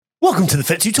Welcome to the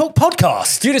Fit to Talk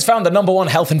podcast. You just found the #1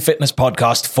 health and fitness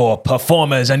podcast for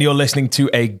performers, and you're listening to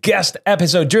a guest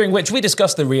episode during which we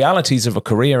discuss the realities of a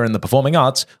career in the performing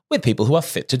arts with people who are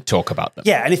fit to talk about them.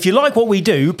 Yeah, and if you like what we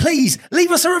do, please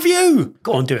leave us a review.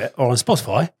 Go on, do it. Or on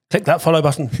Spotify, click that follow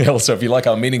button. Also, if you like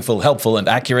our meaningful, helpful, and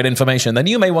accurate information, then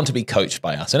you may want to be coached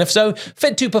by us. And if so,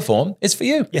 Fit to Perform is for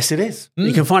you. Yes, it is.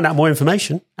 You can find out more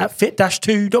information at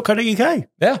fit-2.co.uk.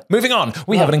 Yeah, moving on.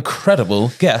 We have an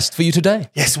incredible guest for you today.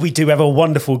 Yes, we do have a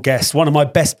wonderful guest. One of my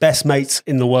best mates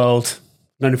in the world.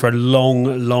 Known him for a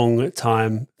long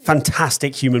time.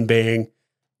 Fantastic human being.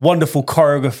 Wonderful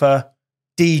choreographer,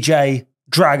 DJ,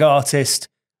 drag artist.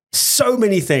 So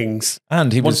many things.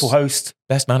 And he wonderful was host.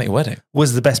 best man at your wedding.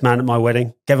 Was the best man at my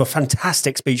wedding. Gave a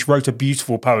fantastic speech. Wrote a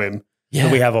beautiful poem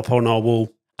that we have up on our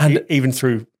wall. And even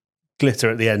through glitter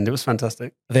at the end. It was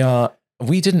fantastic. They are...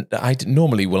 I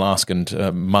normally will ask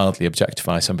and mildly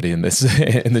objectify somebody in this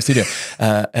in the studio.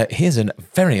 He is a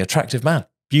very attractive man.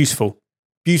 Beautiful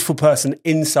person,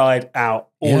 inside out,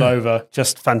 all over,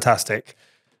 just fantastic.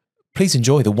 Please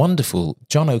enjoy the wonderful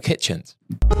Jono Kitchens.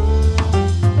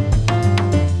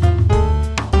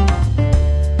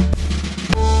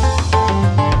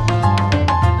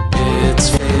 It's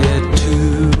Fit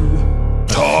to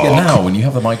Talk. Yeah, now when you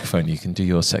have the microphone, you can do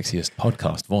your sexiest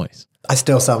podcast voice. I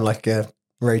still sound like a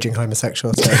raging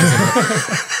homosexual. So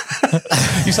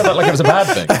You said that like it was a bad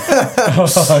thing.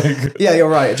 Yeah, you're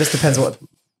right. It just depends what.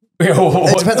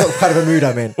 It depends what kind of a mood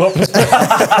I'm in.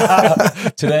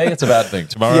 Today it's a bad thing.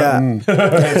 Tomorrow,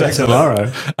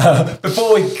 Tomorrow.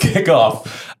 Before we kick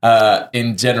off,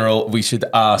 in general, we should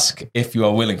ask if you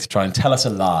are willing to try and tell us a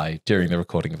lie during the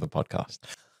recording of the podcast.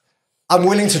 I'm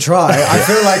willing to try. I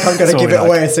feel like I'm going to give it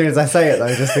away as soon as I say it,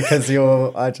 though, just because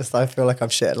I feel like I'm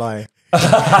shit at lying.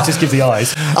 Just give the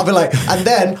eyes. I'll be like, and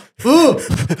then, ooh,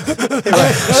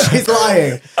 she's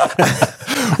lying.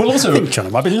 Well, also, I think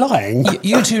Jono might be lying.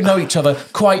 You two know each other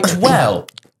quite well.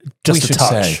 Just we should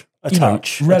touch. say. A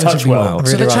touch Relatively well. well.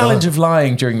 So the challenge of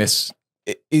lying during this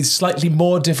is slightly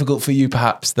more difficult for you,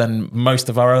 perhaps, than most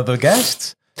of our other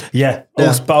guests. Yeah.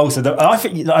 But also, I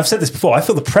think I've said this before. I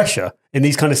feel the pressure in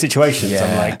these kind of situations. Yeah.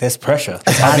 I'm like, there's pressure.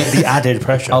 The added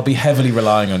pressure. I'll be heavily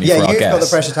relying on you for our Yeah, you've guests. got the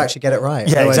pressure to actually get it right.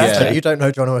 Yeah, exactly. You don't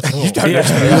know Jono at all. You don't know.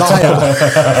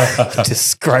 Liar.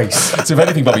 Disgrace. So if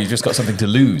anything, Bobby, you've just got something to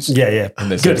lose. Yeah. In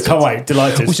this Good. instance. Can't wait.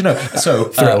 Delighted. Well, you know, so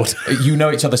Thrilled. You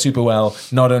know each other super well.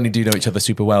 Not only do you know each other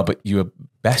super well, but you were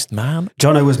best man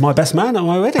Jono was my best man at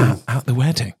my wedding. at the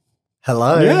wedding.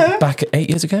 Hello. Yeah. Back 8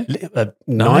 years ago?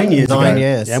 9 years ago. 9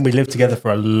 years. Yeah, and we lived together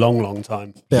for a long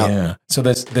time. Yeah. So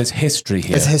there's history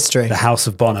here. It's history. The House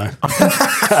of Bono,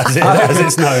 as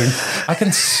it's known. I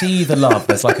can see the love.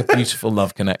 There's like a beautiful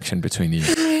love connection between you.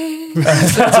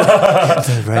 That's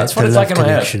what it's like in my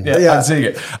head. Yeah. I'm seeing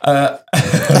it.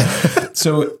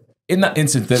 So in that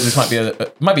instance, this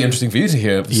might be interesting for you to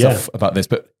hear stuff about this,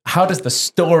 but how does the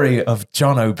story of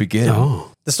Jono begin?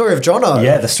 Oh. The story of Jono.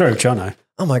 Yeah, the story of Jono.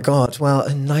 Oh my God. Well,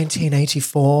 in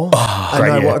 1984. I great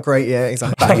know, year. what a great year.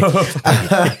 Exactly.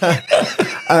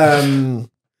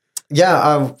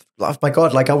 Oh my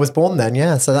God, like I was born then.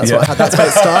 Yeah. So that's how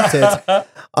it started.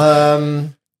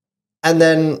 And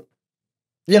then,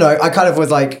 I kind of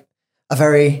was like a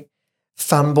very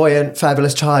flamboyant,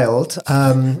 fabulous child,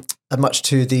 and much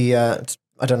to the,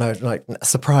 I don't know, like a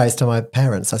surprise to my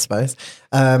parents, I suppose.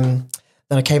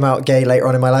 Then I came out gay later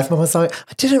on in my life. Mum was like,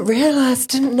 I didn't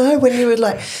know when you were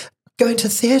like going to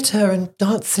theatre and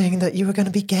dancing that you were going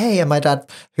to be gay. And my dad,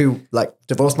 who like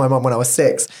divorced my mum when I was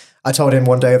 6, I told him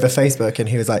one day over Facebook and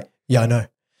he was like, yeah, I know.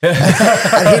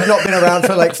 And he'd not been around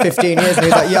for like 15 years. And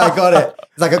he was like, yeah, I got it.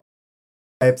 He's like,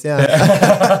 babes,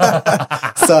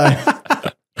 yeah. So...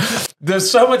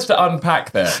 There's so much to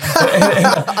unpack there.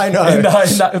 I know.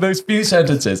 In those few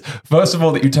sentences. First of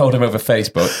all, that you told him over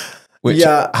Facebook, which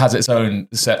has its own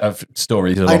set of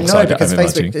stories alongside. I know, because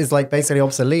Facebook is like basically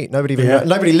obsolete. Nobody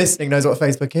listening knows what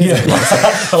Facebook is.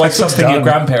 Yeah. Like something your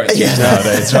grandparents use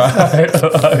nowadays, right?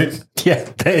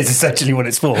 That is essentially what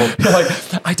it's for. Like,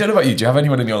 I don't know about you. Do you have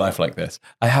anyone in your life like this?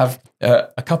 I have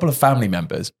a couple of family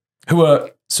members who are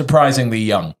surprisingly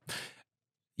young,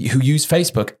 who use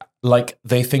Facebook like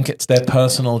they think it's their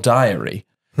personal diary,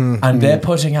 and they're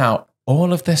putting out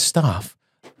all of their stuff,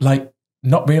 like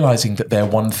not realizing that they're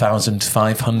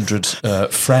 1,500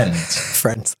 friends.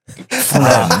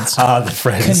 The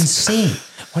friends Can see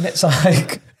when it's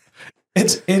like,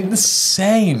 it's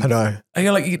insane. I know. And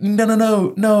you're like,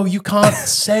 no, you can't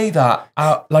say that.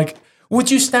 Like,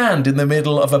 would you stand in the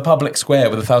middle of a public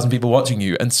square with 1,000 people watching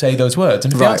you and say those words?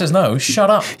 And if the answer is no, shut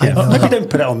up. Maybe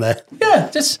don't put it on there. Yeah,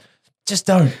 just just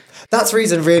don't. That's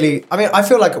reason really. I mean, I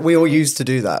feel like we all used to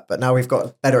do that, but now we've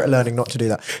got better at learning not to do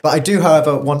that. But I do,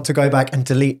 however, want to go back and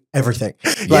delete everything.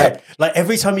 Like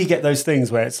every time you get those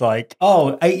things where it's like,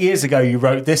 oh, 8 years ago you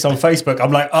wrote this on Facebook.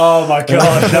 I'm like, oh my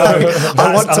God, no.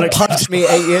 I want to punch me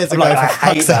 8 years ago. Like, I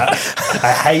hate that.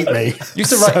 I hate me. You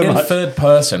used to write in much. third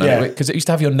person Yeah. because it used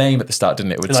to have your name at the start,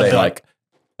 didn't it? It would say like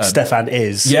Stefan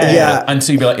is. yeah. And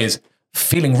so you'd be like, is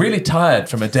feeling really tired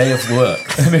from a day of work.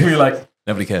 And then you'd be like,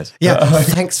 nobody cares. Yeah,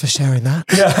 thanks for sharing that.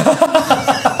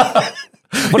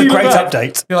 What a great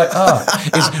update. You're like,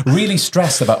 is really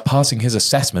stressed about passing his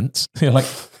assessments. You're like,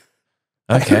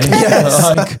 okay.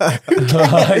 That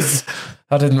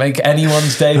didn't make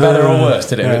anyone's day better or worse,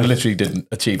 did it? It literally didn't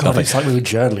achieve God, nothing. it's like we were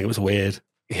journaling. It was weird.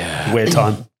 Yeah. Weird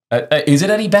time. Is it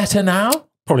any better now?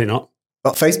 Probably not.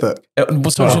 But Facebook.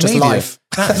 Social just media. life.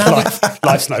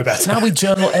 Life's no better. Now we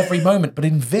journal every moment, but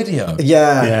in video.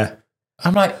 Yeah. Yeah,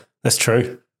 I'm like, that's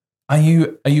true.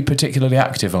 are you particularly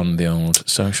active on the old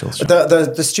socials?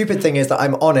 The stupid thing is that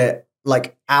I'm on it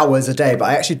like hours a day, but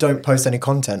I actually don't post any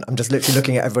content. I'm just literally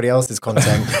looking at everybody else's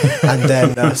content and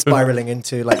then spiraling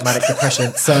into like manic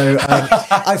depression. So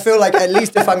I feel like at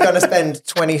least if I'm going to spend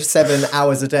 27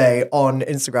 hours a day on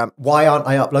Instagram, why aren't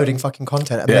I uploading fucking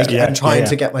content and trying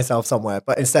to get myself somewhere?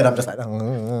 But instead I'm just like,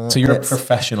 so you're a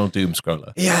professional doom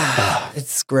scroller. yeah,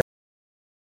 it's great.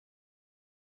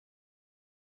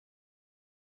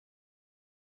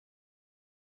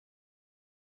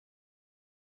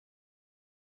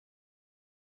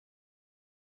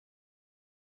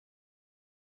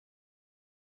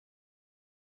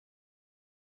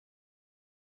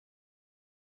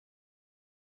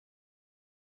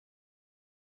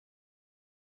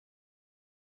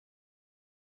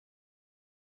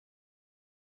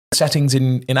 Settings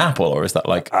in Apple, or is that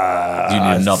like do you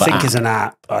need another I think app? it's an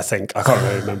app. I think I can't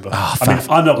really remember. I mean,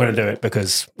 I'm not going to do it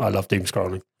because I love doom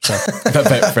scrolling. So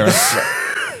Fair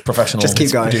enough. Professional Just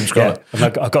keep going. doom scroller.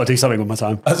 yeah, I've got to do something with my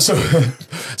time. So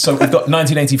we've got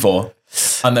 1984,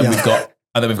 and then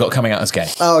we've got coming out as gay.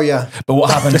 Oh yeah. But what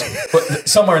happened? But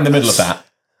somewhere in the middle of that,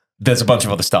 there's a bunch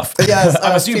of other stuff. Yes,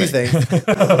 I'm a assuming. few things.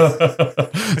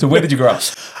 So where did you grow up?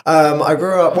 I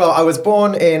grew up, well, I was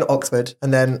born in Oxford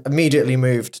and then immediately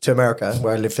moved to America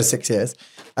where I lived for 6 years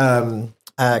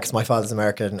because my father's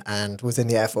American and was in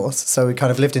the Air Force. So we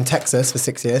kind of lived in Texas for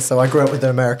 6 years. So I grew up with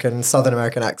an Southern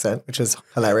American accent, which was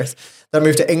hilarious. Then I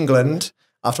moved to England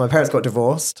after my parents got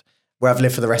divorced, where I've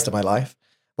lived for the rest of my life.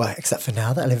 Well, except for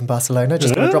now that I live in Barcelona.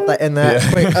 Just going to drop that in there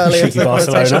quick earlier. Cheeky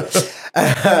Barcelona.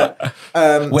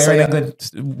 Where in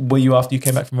England were you after you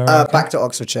came back from America? Back to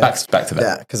Oxfordshire. Back to that.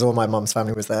 Yeah, because all my mum's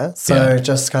family was there. So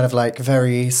just kind of like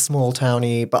very small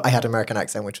towny, but I had an American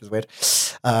accent, which was weird,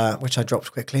 which I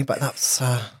dropped quickly, but that's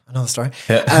another story.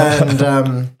 Yeah.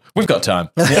 And we've got time.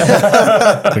 We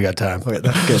got time. Good.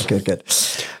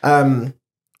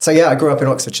 So yeah, I grew up in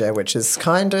Oxfordshire, which is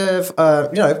kind of,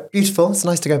 beautiful. It's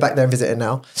nice to go back there and visit it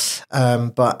now.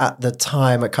 But at the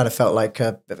time, it kind of felt like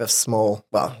a bit of a small,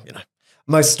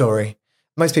 most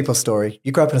people's story.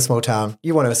 You grow up in a small town,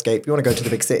 you want to escape, you want to go to the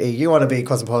big city, you want to be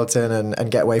cosmopolitan and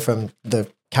get away from the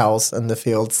cows and the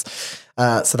fields.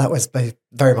 So that was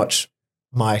very much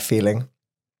my feeling.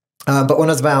 But when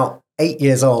I was about 8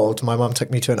 years old, my mum took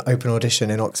me to an open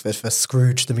audition in Oxford for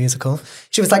Scrooge the musical.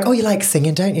 She was like, oh, you like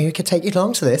singing, don't you? We could take you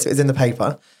along to this. It was in the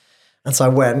paper. And so I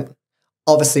went,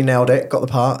 obviously nailed it, got the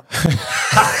part.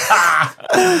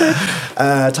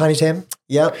 Tiny Tim,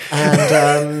 yep.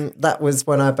 And that was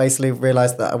when I basically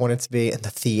realised that I wanted to be in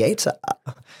the theatre.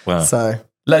 Wow. So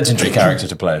legendary character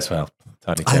to play as well.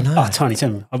 Tiny Tim. I know. Oh, Tiny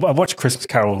Tim. I watched Christmas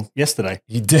Carol yesterday.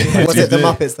 You did. Was it the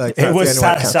Muppets though? It was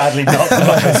sadly not the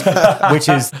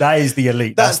Muppets, that is the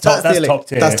elite. That's top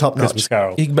tier. That's top notch. Christmas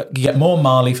Carol. You get more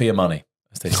Marley for your money,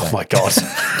 as they say. Oh my God.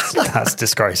 That's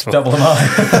disgraceful. Double the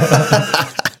Marley.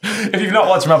 If you've not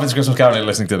watched Muppets Christmas Carol and you're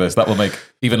listening to this, that will make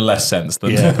even less sense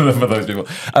than for those people.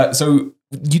 So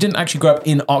you didn't actually grow up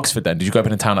in Oxford then? Did you grow up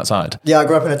in a town outside? Yeah, I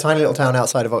grew up in a tiny little town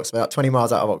outside of Oxford, about 20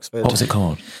 miles out of Oxford. What was it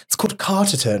called? It's called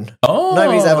Carterton. Oh.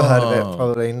 Nobody's ever heard of it.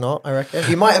 Probably not, I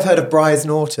reckon. You might have heard of Bryce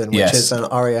Norton, which Yes. is an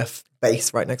RAF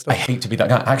base right next door. I hate to be that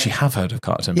guy. I actually have heard of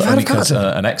Carterton, but You've only heard of because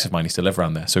Carterton? an ex of mine used to live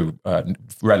around there, so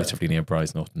relatively near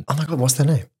Bryce Norton. Oh my God, what's their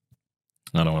name?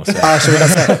 I don't want to say. Should we not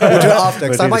say? We'll do it after,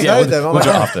 because I might know them. We'll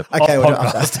do it after. Okay, we'll do it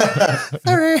after.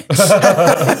 Sorry.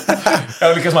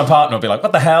 Only because my partner will be like,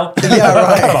 what the hell? Yeah,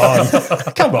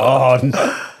 right. Come on.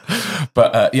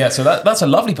 But so that's a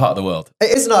lovely part of the world.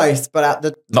 It is nice, but at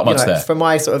the Not much there. For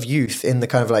my sort of youth in the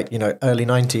kind of like, early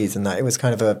 90s and that, it was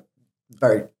kind of a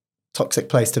very toxic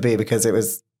place to be because it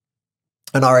was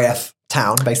an RAF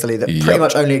town, basically, that pretty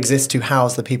much only exists to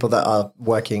house the people that are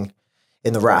working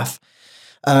in the RAF.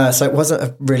 So it wasn't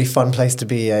a really fun place to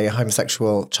be a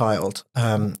homosexual child.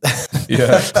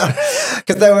 Yeah.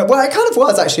 Because there were, well, it kind of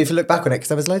was actually, if you look back on it, because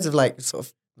there was loads of like sort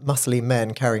of muscly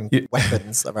men carrying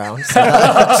weapons around. So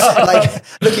like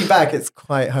looking back, it's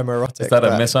quite homoerotic. Is that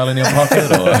a missile in your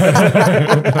pocket? Or?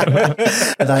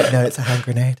 And like, no, it's a hand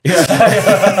grenade.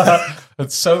 Yeah.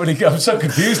 That's so many. I'm so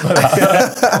confused by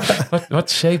that. what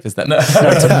shape is that? No,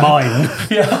 it's a mine.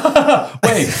 Yeah.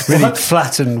 Wait. Really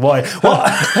flat and wide.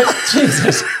 What?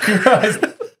 Jesus Christ.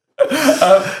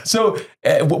 So,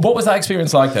 what was that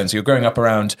experience like then? So you're growing up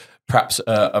around perhaps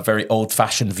a very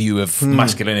old-fashioned view of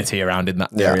masculinity around in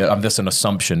that area. I'm just an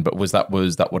assumption, but was that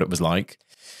what it was like?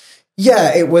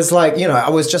 Yeah, it was like, you know, I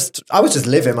was just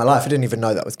living my life. I didn't even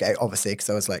know that I was gay, obviously, because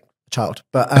I was like a child.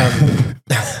 But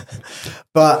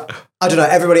but I don't know.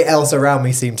 Everybody else around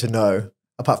me seemed to know,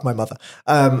 apart from my mother.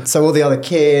 So all the other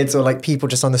kids or like people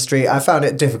just on the street, I found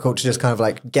it difficult to just kind of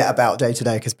like get about day to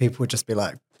day because people would just be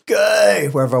like, gay,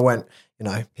 wherever I went. You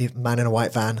know, man in a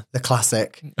white van, the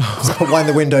classic. Just wind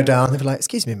the window down. They'd be like,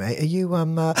 "Excuse me, mate, are you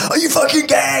fucking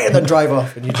gay?" And then drive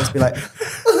off, and you'd just be like,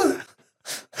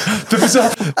 First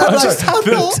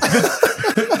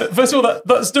of all,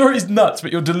 that story is nuts,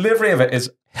 but your delivery of it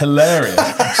is hilarious.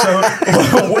 So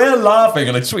we're laughing,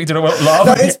 and I just want you to know we're laughing.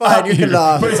 No, it's fine. You can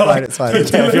laugh. It's fine. It's fine.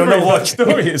 Yeah, if you're not watching,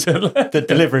 story is hilarious. The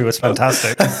delivery was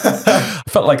fantastic. I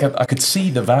felt like I could see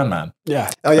the van man.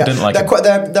 Yeah. Oh yeah. I didn't like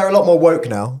they're a lot more woke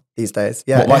now these days.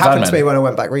 Yeah. What, it happened to man? me when I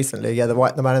went back recently. Yeah, the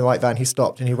man in the white van, he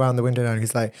stopped and he wound the window down.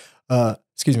 He's like,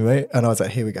 "Excuse me, mate." And I was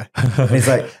like, "Here we go." And he's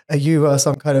like, "Are you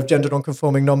some kind of gender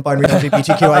non-conforming, non-binary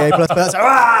LGBTQIA plus person?"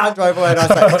 I drive away, and I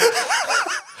was like,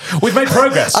 "We've made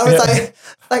progress." I was like,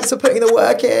 "Thanks for putting the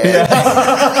work in." Yeah.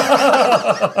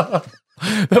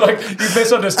 They're like, "You've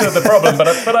misunderstood the problem, but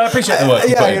I appreciate the work."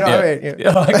 Yeah, you know what I mean.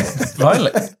 Yeah, like,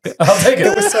 finally, I'll take it.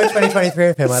 It was so 2023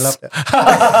 of him. I loved it.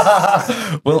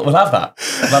 We'll have that.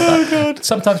 Oh, God.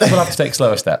 Sometimes people have to take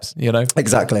slower steps, you know?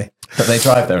 Exactly. But they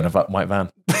drive there in a white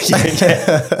van.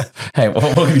 Yeah. Hey,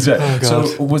 what can you say?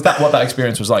 So was that what that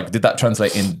experience was like? Did that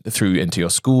translate into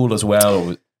your school as well?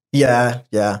 Or Yeah.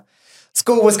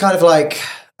 School was kind of like,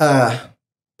 I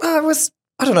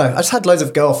don't know. I just had loads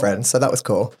of girlfriends, so that was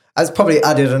cool. I probably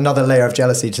added another layer of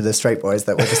jealousy to the straight boys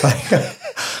that were just like,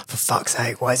 for fuck's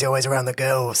sake, why is he always around the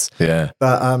girls? Yeah.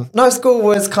 But no, school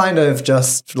was kind of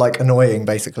just like annoying,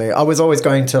 basically. I was always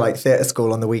going to like theatre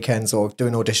school on the weekends or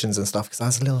doing auditions and stuff because I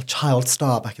was a little child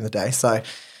star back in the day. So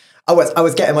I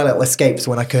was getting my little escapes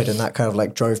when I could, and that kind of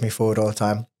like drove me forward all the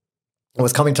time. I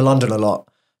was coming to London a lot.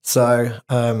 So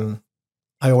I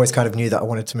always kind of knew that I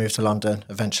wanted to move to London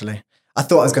eventually. I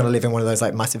thought I was going to live in one of those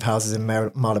like massive houses in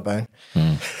Marylebone,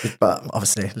 but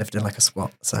obviously lived in like a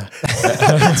squat. So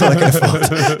that's all I could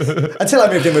afford. Until I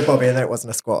moved in with Bobby, and then it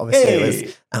wasn't a squat. Obviously, it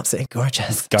was absolutely gorgeous.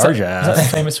 Is that the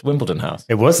famous Wimbledon house?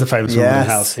 It was the famous Wimbledon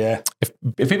house. Yeah.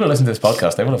 If people listen to this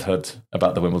podcast, they will have heard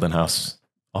about the Wimbledon house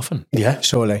often. Yeah,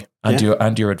 surely. And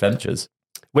your adventures.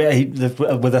 He lived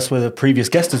with us with a previous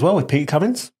guest as well, with Pete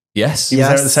Cummins. Yes. He was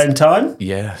there at the same time.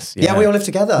 Yes. Yeah, we all lived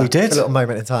together. We did. For a little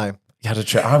moment in time. You had a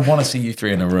trip. I want to see you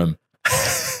three in a room.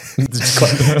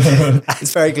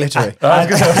 It's very glittery.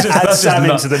 Add Sam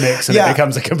into the mix and it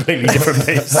becomes a completely different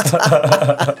beast.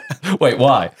 Wait,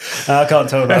 why? I can't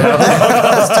tell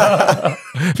that.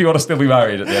 If you want to still be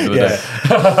married at the end of the day.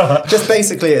 Just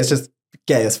basically, it's just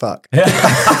gay as fuck.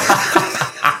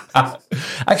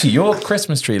 Actually, your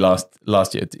Christmas tree last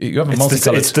year, you have a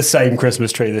multicolored. It's the same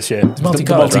Christmas tree this year.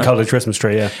 Multicolored, right? Christmas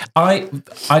tree, yeah. I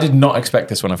did not expect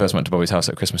this when I first went to Bobby's house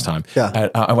at Christmas time. Yeah.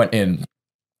 I went in,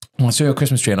 and I saw your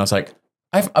Christmas tree, and I was like,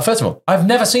 first of all, I've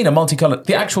never seen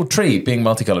the actual tree being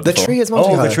multicolored before. The tree is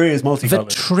multicolored. Oh, the tree is multicolored.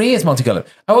 The tree is multicolored.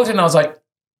 I walked in and I was like,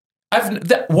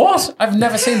 what? I've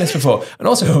never seen this before. And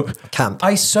also, camp.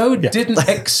 I didn't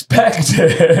expect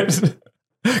it.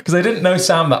 Because I didn't know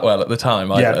Sam that well at the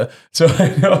time either. Yeah. So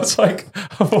I was like,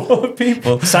 of all the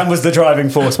people. Sam was the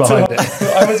driving force behind it.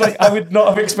 I was like, I would not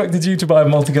have expected you to buy a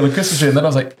multicolored Christmas tree. And then I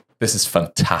was like, this is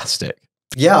fantastic.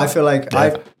 Yeah, I feel like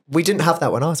we didn't have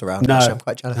that when I was around. No. Actually, I'm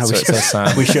quite jealous. So it's so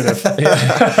sad. We should have.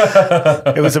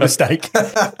 It was a mistake.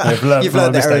 You've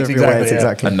learned the error of your ways,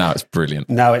 exactly. And now it's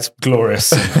brilliant. Now it's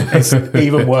glorious. It's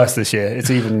even worse this year. It's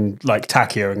even like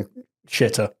tackier and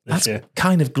shitter this year.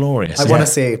 Kind of glorious. I want to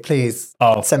see, please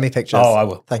send me pictures. Oh, I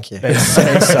will. Thank you. It's so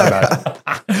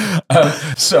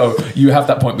bad. So you have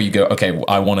that point where you go, okay,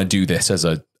 I want to do this as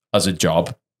a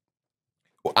job.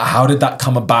 How did that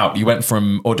come about? You went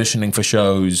from auditioning for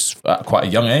shows at quite a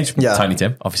young age, Tiny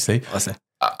Tim, obviously.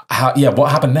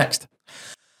 What happened next?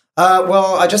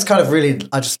 Well, I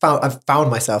found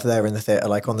myself there in the theatre,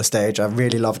 like on the stage. I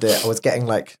really loved it. I was getting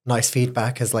like nice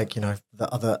feedback as like, you know,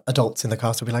 the other adults in the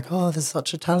cast would be like, "Oh, there's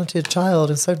such a talented child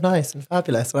and so nice and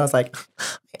fabulous," and I was like,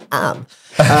 "I am."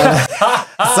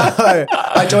 So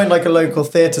I joined like a local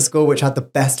theatre school, which had the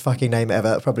best fucking name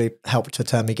ever. It probably helped to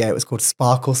turn me gay. It was called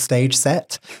Sparkle Stage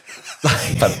Set.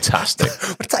 Fantastic.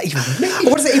 What does that even mean?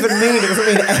 What does it even mean? It doesn't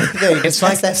mean anything. It's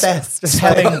like SFS. Just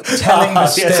telling like- the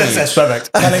stage, Yes, that's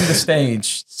perfect. telling the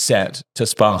stage set to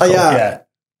sparkle. yeah. Yeah.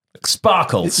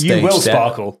 Sparkle stage You will set.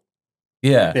 sparkle.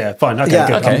 Yeah. Yeah, fine. Okay, Yeah,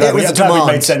 good. okay. I'm glad It was we- a I'm glad we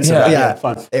demand. made sense of Yeah. that. Yeah. Yeah,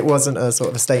 fine. It wasn't a sort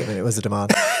of a statement. It was a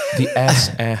demand. The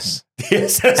SS.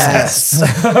 Yes.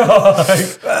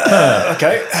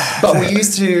 Okay. But we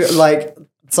used to like,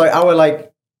 so our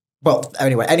like, well,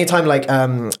 anyway, anytime like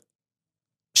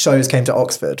shows came to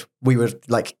Oxford, we would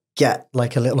like get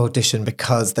like a little audition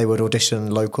because they would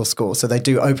audition local schools. So they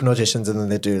do open auditions and then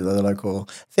they do the local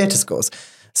theatre schools.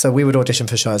 So we would audition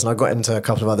for shows, and I got into a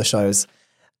couple of other shows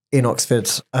in Oxford,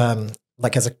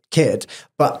 like as a kid.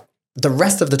 But the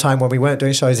rest of the time when we weren't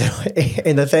doing shows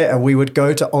in the theatre, we would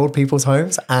go to old people's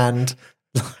homes and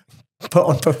put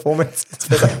on performances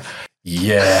for them.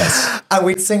 Yes. And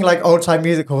we'd sing like old time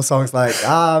musical songs like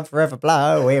I'm forever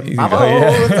blowing go,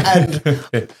 bubbles yeah.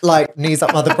 and like knees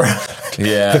up mother brown.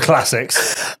 Yeah. The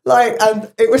classics. Like,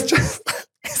 and it was just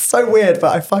it's so weird,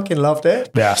 but I fucking loved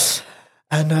it. Yeah.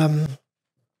 And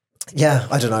yeah,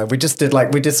 I don't know. We just did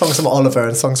like, we did songs from Oliver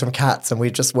and songs from Cats, and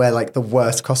we'd just wear like the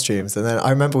worst costumes. And then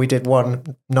I remember we did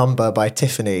one number by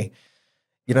Tiffany.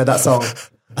 You know that song?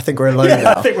 I think we're alone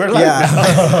now. I think we're alone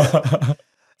now.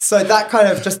 So that kind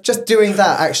of just doing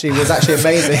that actually was actually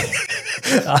amazing.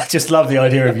 I just love the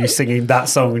idea of you singing that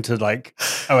song to like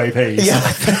OAPs. Yeah.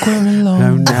 I think we're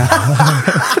alone now.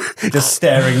 Just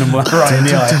staring them right in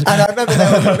the eye. And I remember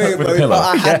there was a move With where a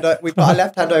pillow. we put our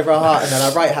left hand over our heart, and then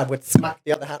our right hand would smack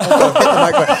the other hand. Oh, God, hit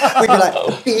the microphone. We'd be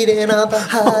like, beating of our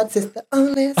hearts is the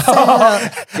only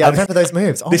sound. Yeah, I remember those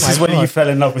moves. Oh This my is when God. you fell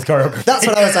in love with choreography. That's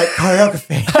when I was like,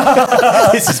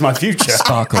 choreography. This is my future.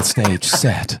 Sparkle stage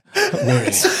set.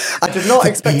 I did not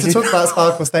expect to talk about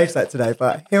Sparkle Stage Set today,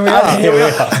 but here we are. Here we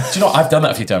are. Do you know what? I've done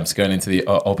that a few times, going into the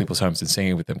old people's homes and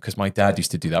singing with them, because my dad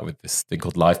used to do that with this thing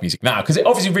called live music now, because it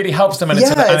obviously really helps them. And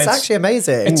Yeah, it's it's actually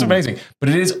amazing. It's amazing, but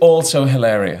it is also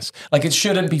hilarious. Like, it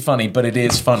shouldn't be funny, but it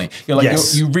is funny. You're like,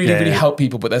 Yes. you really, Yeah, really yeah. help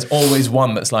people, but there's always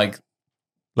one that's like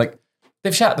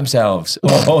they've shat themselves,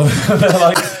 or they're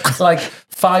like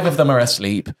 5 of them are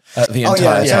asleep the Oh entire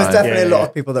yeah, time. there's definitely Yeah, a lot yeah.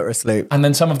 of people that are asleep. And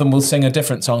then some of them will sing a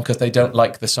different song because they don't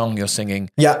like the song you're singing.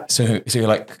 Yeah. So you're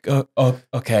like, oh,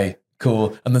 okay,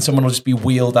 cool. And then someone will just be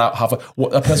wheeled out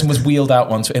a person was wheeled out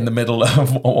once in the middle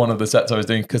of one of the sets I was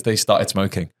doing because they started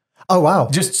smoking. Oh wow.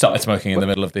 Just started smoking in the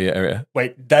middle of the area.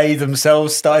 Wait, they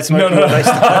themselves started smoking? No. Or they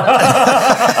started?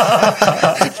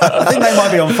 I think they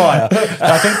might be on fire.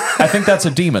 I think that's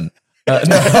a demon. No,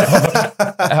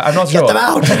 I'm not sure. Get them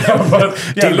out. But,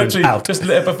 yeah, Demon literally out. just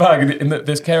lit up a fag, and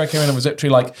this carer came in and was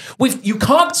literally like, you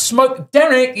can't smoke,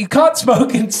 Derek, you can't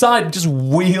smoke inside. And just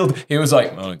wheeled. He was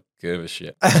like, I don't give a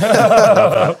shit.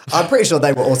 I'm pretty sure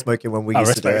they were all smoking when we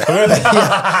used to do it.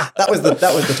 Yeah, that was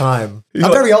the time.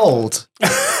 I'm very old.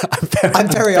 I'm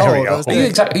very old. I was Are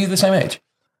you the same age?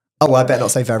 Oh, well, I better not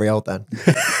say very old then.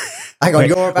 Hang on,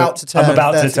 you're about to turn. I'm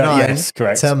about to 39 turn. Yes,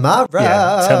 correct. Tomorrow.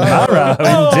 Yeah,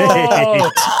 tomorrow,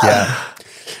 indeed.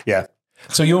 Yeah.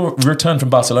 So your return from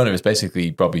Barcelona is basically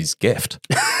Bobby's gift.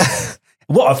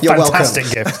 What a You're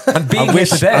fantastic gift. And being I here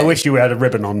today, I wish you had a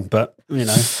ribbon on, but you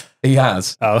know. he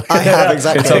has. Oh. I have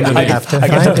exactly. It's underneath. I have to I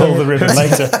get to find pull it. the ribbon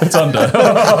later. It's under.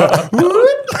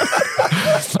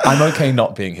 I'm okay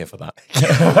not being here for that.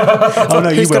 Oh no,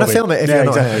 you Who's will going to be. film it if Yeah, you're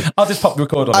not exactly. here? I'll just pop the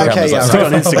record on the Okay, cameras. yeah, That's Do it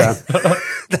fine. on Instagram.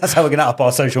 That's how we're going to up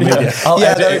our social media. I'll Yeah,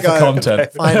 edit there it we for go.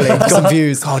 content. Finally, some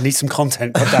views. God, I need some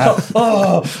content.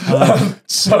 Goddamn.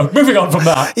 So moving on from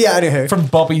that. Yeah, anywho. From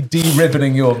Bobby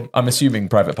de-ribboning your, I'm assuming,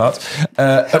 private parts.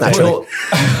 Naturally.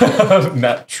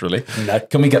 Naturally. No.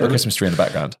 Can we get the Christmas tree in the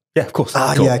background? Yeah, of course.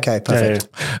 Ah, Cool. yeah, okay, perfect.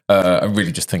 I'm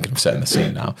really just thinking of setting the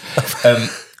scene now.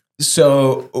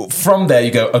 So from there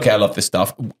you go, okay, I love this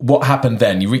stuff. What happened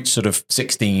then? You reach sort of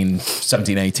 16,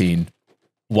 17, 18.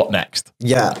 What next?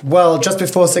 Yeah. Well, just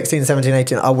before 16, 17,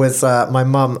 18, I was, my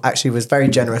mum actually was very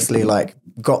generously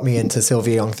got me into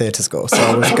Sylvia Young Theatre School. So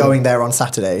I was going there on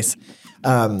Saturdays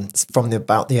from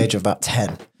about the age of about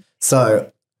 10.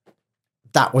 So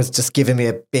that was just giving me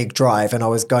a big drive. And I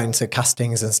was going to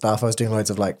castings and stuff. I was doing loads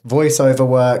of voiceover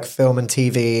work, film and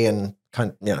TV and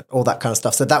all that kind of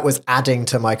stuff. So that was adding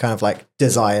to my kind of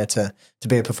desire to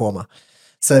be a performer.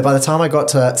 So by the time I got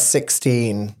to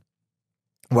 16,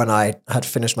 when I had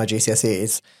finished my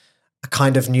GCSEs, I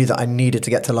kind of knew that I needed to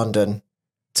get to London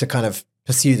to kind of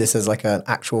pursue this as an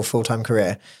actual full-time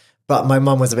career. But my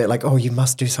mum was a bit like, oh, you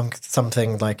must do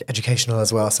something like educational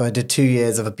as well. So I did 2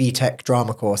 years of a BTEC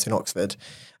drama course in Oxford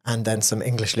and then some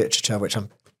English literature, which I'm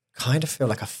kind of feel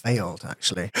like I failed,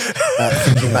 actually,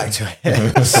 thinking back to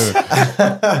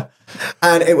it.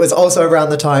 And it was also around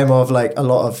the time of like a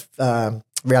lot of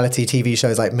reality TV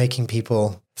shows, like making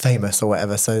people famous or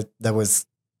whatever. So there was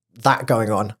that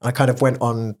going on. I kind of went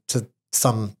on to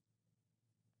some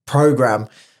program. It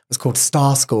was called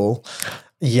Star School.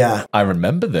 Yeah. I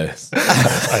remember this.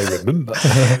 I remember.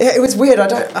 Yeah, it was weird. I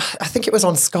think it was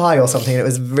on Sky or something. It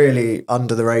was really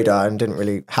under the radar and didn't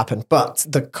really happen. But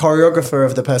the choreographer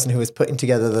of the person who was putting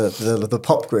together the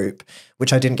pop group,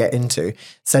 which I didn't get into,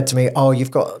 said to me, oh, you've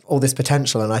got all this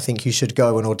potential and I think you should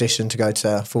go and audition to go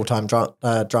to full-time drama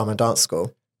and dance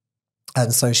school.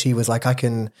 And so she was like, I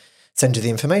can send you the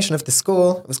information of the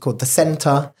school. It was called The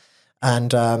Centre.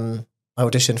 And I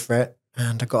auditioned for it.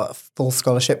 And I got a full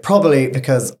scholarship, probably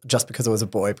because I was a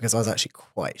boy, because I was actually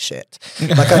quite shit.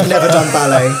 Like, I'd never done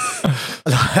ballet.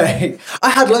 Like, I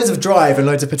had loads of drive and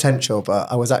loads of potential, but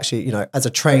I was actually, as a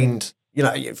trained,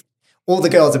 all the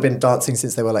girls have been dancing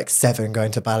since they were like 7,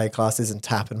 going to ballet classes and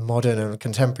tap and modern and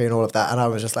contemporary and all of that. And I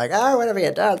was just like, I want to be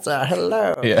a dancer.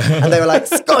 Hello. Yeah. And they were like,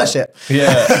 scholarship.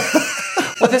 Yeah.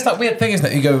 Well, there's that weird thing, isn't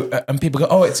it? You go, and people go,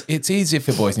 oh, it's easier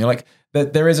for boys. And you're like,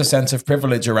 there is a sense of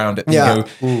privilege around it. And Yeah. you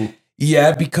go,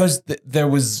 yeah, because there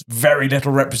was very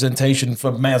little representation for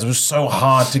males. It was so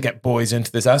hard to get boys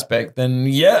into this aspect. Then,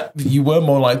 you were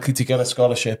more likely to get a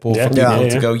scholarship or for people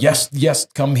to go, yes,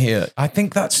 come here. I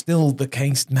think that's still the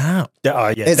case now.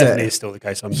 Definitely is still the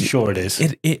case. I'm sure it is.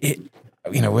 It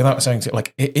without saying it,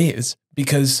 like it is,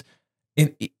 because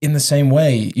in the same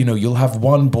way, you'll have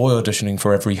one boy auditioning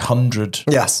for every 100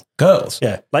 girls.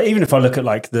 Yeah, like even if I look at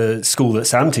like the school that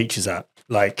Sam teaches at,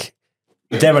 like.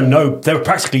 There are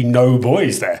practically no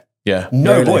boys there. Yeah.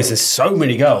 No boys. There's so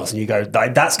many girls. And you go,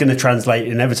 like, that's going to translate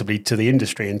inevitably to the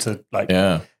industry, into like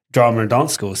drama and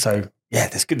dance schools. So yeah,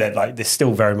 there's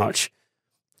still very much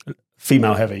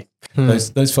female heavy.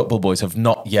 Those football boys have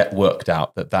not yet worked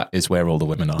out that is where all the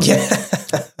women are. Yeah.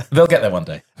 They'll get there one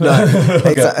day. No,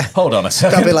 exactly. Hold on a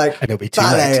second. They'll be like, it'll be too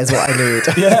ballet late. is what I need.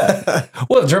 Yeah.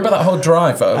 Well, do you remember that whole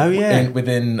drive?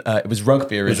 Within it was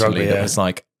rugby originally. rugby, that was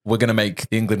like, we're going to make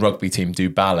the England rugby team do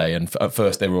ballet. And at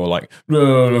first they were all like,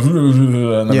 and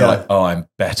then they're like, oh, I'm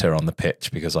better on the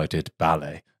pitch because I did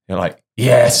ballet. You're like,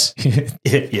 yes.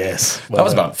 Yes. That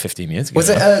was about 15 years ago. Was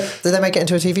it? Did they make it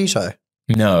into a TV show?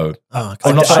 No. Oh,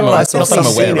 not that I I've seen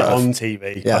it of. on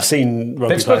TV. Yeah. I've seen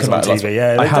rugby They've spoken players on about it TV.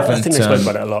 Yeah, I think they spoke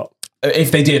about it a lot.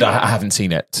 If they did, I haven't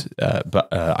seen it, but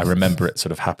I remember it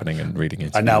sort of happening and reading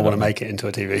it. I now want to make it into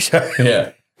a TV show.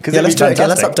 Yeah. Let's do it again.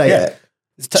 Let's update it.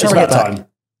 It's about time.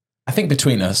 I think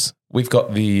between us, we've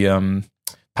got the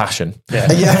passion. Yeah.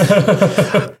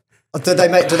 Are they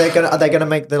going to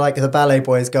make the ballet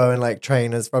boys go and like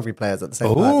train as rugby players at the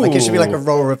same time? Like, it should be like a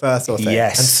role reversal thing.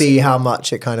 Yes. And see how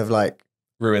much it kind of like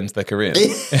ruins their career. See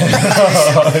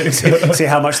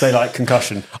how much they like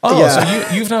concussion. Oh, Yeah.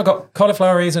 so you've now got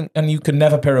cauliflower ears and you can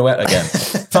never pirouette again.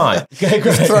 Fine. Okay,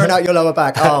 great. throwing out your lower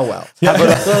back. Oh well.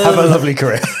 Have a lovely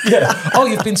career. Yeah. Oh,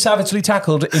 you've been savagely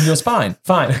tackled in your spine.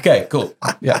 Fine. Okay, cool.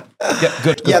 Yeah. Yeah,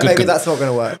 good. Yeah, maybe good. that's not going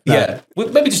to work. No. Yeah. Well,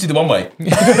 maybe just do the one way.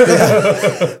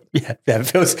 Yeah, it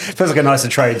feels like a nicer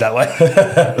trade that way.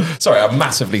 Sorry, I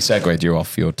massively segued you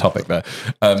off your topic there.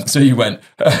 So you went,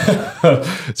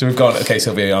 so we've gone, okay,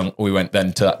 Sylvia Young, we went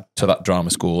then to that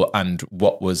drama school, and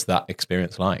what was that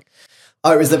experience like?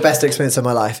 Oh, it was the best experience of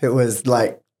my life. It was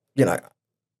like,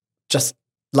 just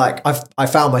like I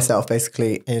found myself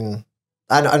basically and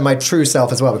my true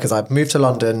self as well, because I moved to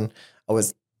London. I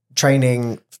was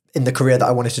training in the career that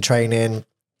I wanted to train in,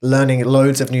 learning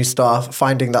loads of new stuff,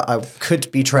 finding that I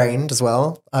could be trained as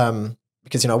well.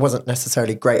 Because, I wasn't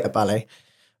necessarily great at ballet,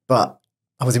 but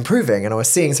I was improving and I was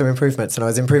seeing some improvements, and I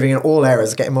was improving in all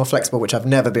areas, getting more flexible, which I've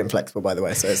never been flexible, by the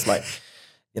way. So it's like,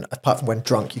 apart from when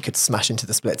drunk, you could smash into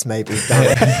the splits maybe down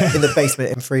in the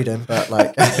basement in Freedom, but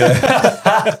like...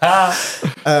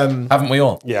 Haven't we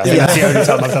all? Yeah, that's the only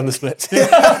time I've done the splits.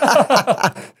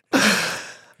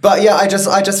 But yeah, I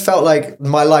just felt like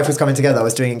my life was coming together. I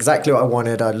was doing exactly what I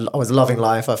wanted. I was loving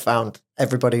life. I found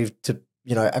everybody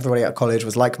at college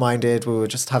was like-minded. We were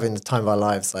just having the time of our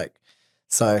lives.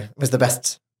 So it was the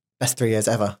best 3 years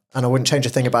ever. And I wouldn't change a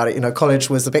thing about it.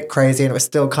 College was a bit crazy, and it was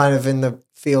still kind of in the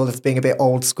field of being a bit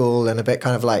old school and a bit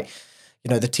kind of like,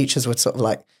 the teachers would sort of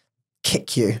like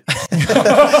kick you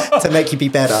to make you be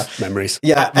better. Memories.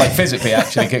 Yeah. Like physically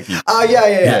actually kick you. Oh,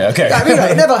 yeah. Okay. I mean,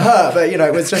 it never hurt, but,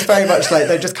 it was just very much like,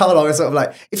 they'd just come along and sort of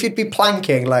like, if you'd be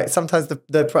planking, like sometimes the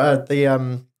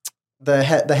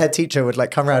head teacher would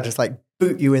like come around, just like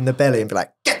boot you in the belly and be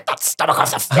like, get that stomach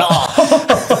off the floor.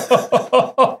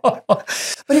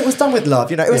 But it was done with love,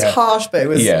 you know. It was harsh, but it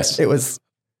was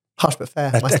harsh but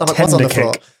fair. My stomach was on the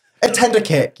floor. A tender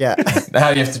kick, yeah. Now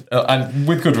you have to, and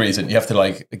with good reason, you have to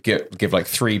like give like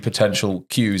 3 potential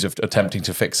cues of attempting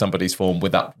to fix somebody's form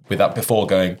with that before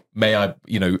going, may I,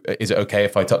 you know, is it okay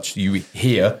if I touch you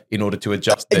here in order to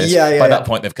adjust this? By that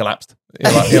point, they've collapsed.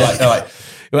 You're like,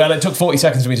 well, it took 40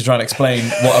 seconds for me to try and explain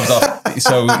what I was after.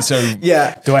 So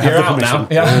yeah. Do I have the permission? Now?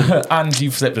 Yeah. And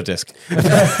you've slipped a disc.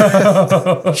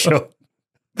 Sure.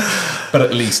 But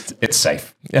at least it's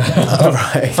safe.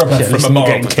 Right. From a moral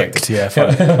getting kicked. Yeah,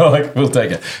 fine. like, we'll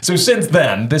take it. So since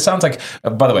then, this sounds like,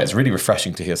 by the way, it's really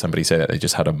refreshing to hear somebody say that they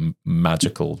just had a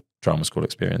magical drama school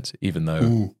experience, even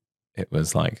though it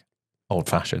was like old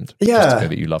fashioned. Yeah. Just to know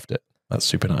that you loved it. That's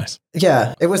super nice.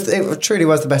 Yeah, it truly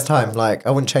was the best time. Like,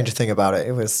 I wouldn't change a thing about it.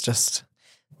 It was just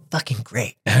fucking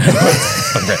great.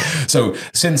 Okay. So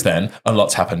since then, a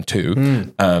lot's happened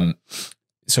too.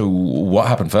 So what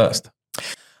happened first?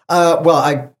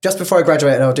 Well, just before I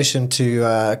graduated, I auditioned to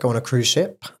go on a cruise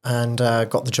ship and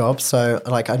got the job. So,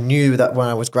 like, I knew that when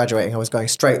I was graduating, I was going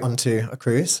straight onto a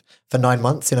cruise for 9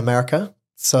 months in America.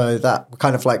 So that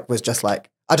kind of like was just like,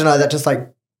 I don't know, that just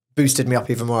like boosted me up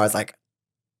even more. I was like,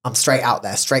 I'm straight out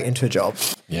there, straight into a job.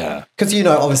 Yeah. Because, you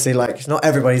know, obviously, like, not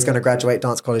everybody's going to graduate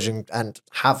dance college and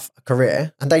have a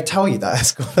career. And they tell you that at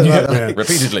school.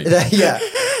 Repeatedly. Yeah.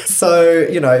 So,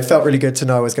 you know, it felt really good to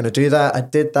know I was going to do that. I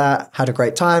did that, had a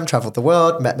great time, traveled the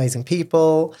world, met amazing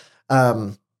people.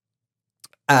 And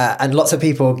lots of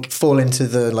people fall into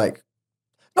the, like,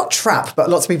 not trap, but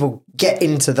lots of people get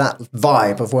into that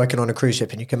vibe of working on a cruise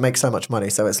ship, and you can make so much money.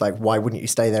 So it's like, why wouldn't you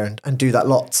stay there and do that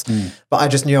lots? But I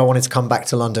just knew I wanted to come back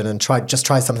to London and try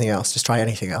something else, just try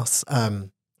anything else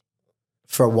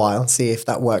for a while and see if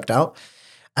that worked out.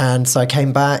 And so I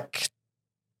came back.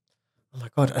 Oh my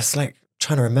God, it's like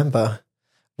trying to remember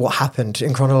what happened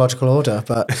in chronological order,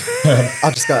 but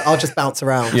I'll just bounce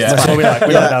around. Yeah. That's what we like.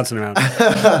 We like bouncing around.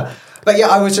 But yeah,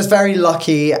 I was just very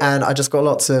lucky, and I just got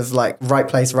lots of like right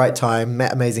place, right time,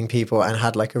 met amazing people, and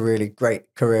had like a really great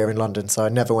career in London. So I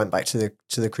never went back to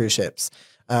the cruise ships.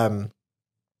 And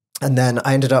then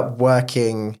I ended up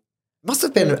working, must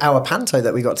have been our panto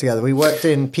that we got together. We worked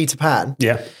in Peter Pan.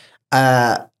 Yeah.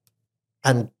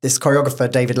 And this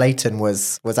choreographer, David Layton,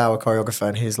 was our choreographer,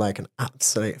 and he's like an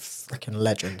absolute freaking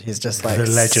legend. He's just like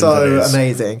so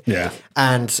amazing. Yeah.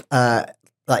 And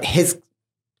like his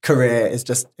career is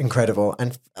just incredible.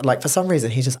 And like for some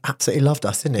reason, he just absolutely loved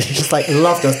us, didn't he? He just like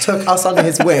loved us, took us under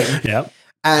his wing. Yeah.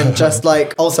 And just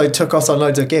like also took us on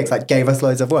loads of gigs, like gave us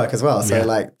loads of work as well. So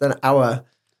like then our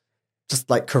just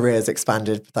like careers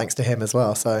expanded thanks to him as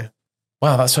well. So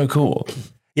wow, that's so cool.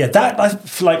 Yeah, that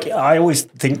I always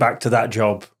think back to that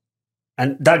job,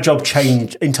 and that job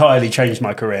entirely changed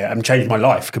my career and changed my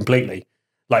life completely.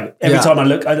 Like every time I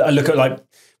look at, like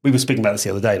we were speaking about this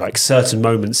the other day, like certain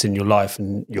moments in your life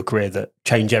and your career that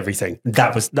change everything.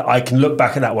 That I can look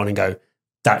back at that one and go,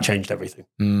 that changed everything.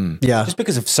 Yeah, just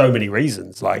because of so many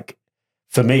reasons. Like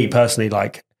for me personally,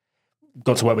 like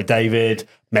got to work with David,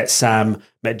 met Sam,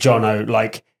 met Jono,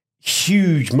 like.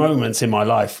 Huge moments in my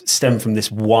life stem from this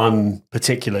one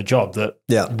particular job that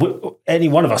any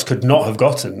one of us could not have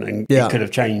gotten, and it could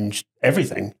have changed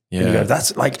everything. Yeah. And you go,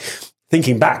 that's like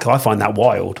thinking back, I find that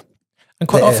wild. And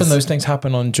quite often those things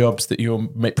happen on jobs that you're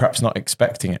perhaps not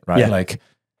expecting it, right? Yeah.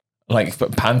 Like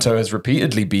Panto has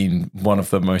repeatedly been one of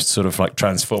the most sort of like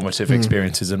transformative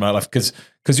experiences in my life because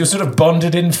you're sort of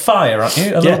bonded in fire, aren't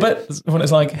you? A little bit when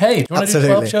it's like, hey, do you want to do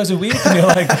 12 shows a week? And you're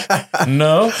like,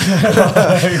 no.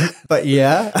 But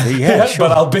yeah, sure.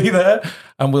 But I'll be there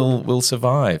and we'll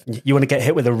survive. You want to get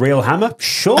hit with a real hammer?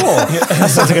 Sure. That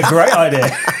sounds like a great idea.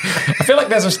 I feel like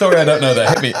there's a story I don't know there.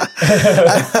 Hit me.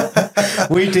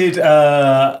 We did,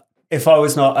 if I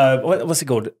was not, what's it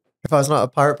called? If I was not a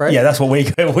pirate brave? Yeah, that's what we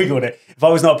called it. If I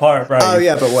was not a pirate brave. Oh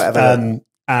yeah, but whatever.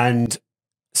 And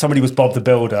somebody was Bob the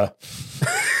Builder.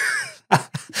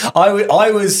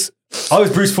 I was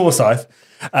Bruce Forsyth.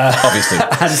 Obviously.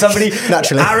 And somebody,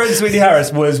 naturally, Aaron Sweeney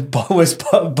Harris was Bob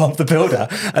the Builder.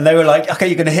 And they were like, okay,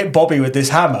 you're going to hit Bobby with this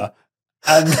hammer.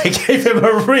 And they gave him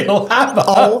a real hammer.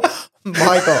 Oh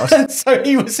my God. And so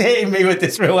he was hitting me with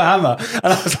this real hammer.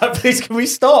 And I was like, please, can we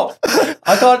stop?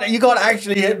 You can't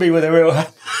actually hit me with a real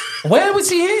hammer. Where was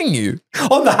he hitting you?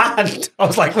 On the hand. I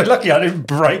was like, we're lucky I didn't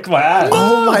break my hand.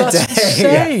 Oh my day.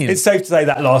 Insane. It's safe to say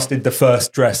that lasted the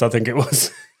first dress, I think it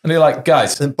was. And you're like,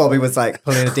 guys. And Bobby was like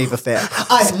pulling a diva fit.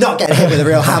 I'm not getting hit with a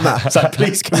real hammer. It's like,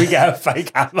 please, can we get a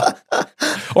fake hammer?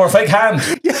 Or a fake hand.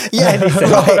 Yeah,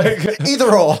 anything. Right.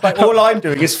 Either or. Like, all I'm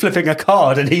doing is flipping a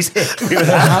card and he's hitting me with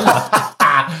a hammer.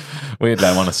 Weirdly,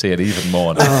 I want to see it even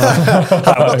more now. I've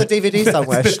got the DVD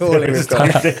somewhere. Surely we've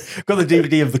got it. Got the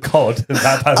DVD of the cod. Of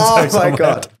that Oh my somewhere.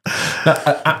 God.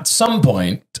 Now, at some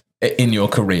point in your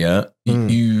career,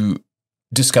 you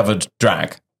discovered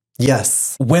drag.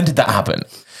 Yes. When did that happen?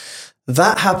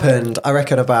 That happened, I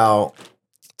reckon, about,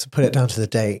 to put it down to the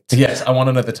date, Yes, I want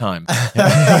to know the time.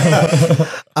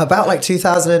 about like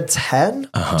 2010,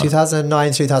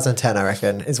 2009, 2010, I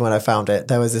reckon, is when I found it.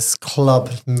 There was this club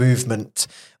movement,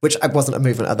 which wasn't a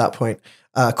movement at that point,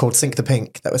 called Sink the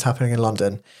Pink, that was happening in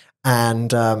London.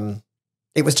 And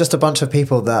it was just a bunch of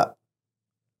people that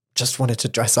just wanted to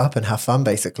dress up and have fun,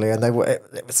 basically. And it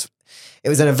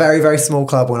was in a very, very small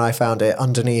club when I found it,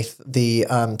 underneath the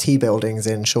T buildings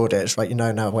in Shoreditch, right? You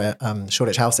know now where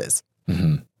Shoreditch House is.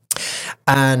 Mm-hmm.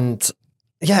 And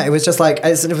yeah, it was just like,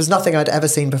 it was nothing I'd ever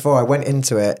seen before. I went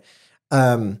into it.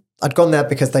 I'd gone there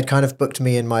because they'd kind of booked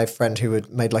me and my friend who had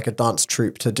made like a dance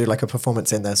troupe to do like a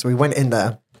performance in there. So we went in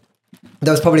there.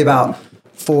 There was probably about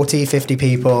 40, 50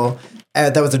 people.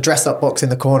 There was a dress-up box in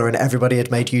the corner and everybody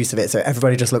had made use of it. So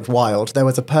everybody just looked wild. There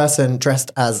was a person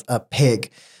dressed as a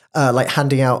pig, like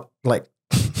handing out like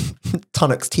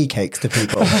Tunnocks tea cakes to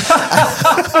people.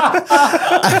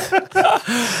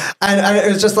 and it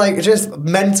was just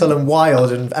mental and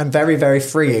wild and very, very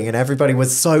freeing. And everybody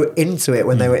was so into it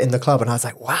when they were in the club. And I was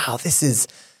like, wow, this is...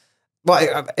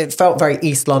 Well, it felt very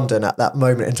East London at that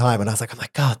moment in time. And I was like, oh my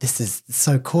God, this is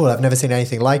so cool. I've never seen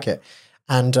anything like it.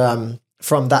 And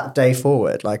from that day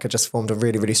forward, like I just formed a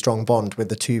really, really strong bond with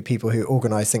the two people who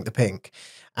organised Sink the Pink.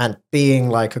 And being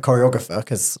like a choreographer,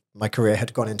 because my career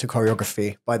had gone into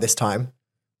choreography by this time,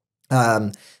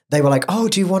 they were like, oh,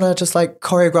 do you want to just like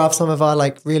choreograph some of our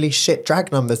like really shit drag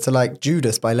numbers to like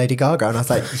Judas by Lady Gaga? And I was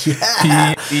like,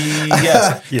 yeah.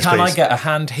 Yes. Yes, Can I please. get a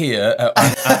hand here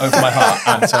over my heart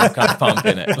and some kind of pump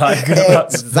in it? Like,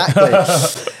 Exactly.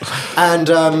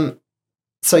 And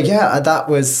so, yeah, that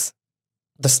was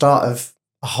the start of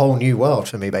a whole new world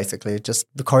for me, basically.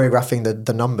 Just choreographing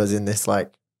the numbers in this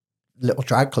like little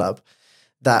drag club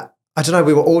that, I don't know,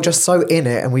 we were all just so in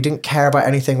it and we didn't care about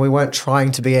anything. We weren't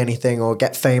trying to be anything or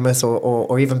get famous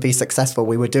or even be successful.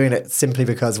 We were doing it simply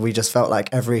because we just felt like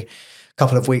every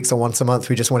couple of weeks or once a month,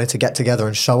 we just wanted to get together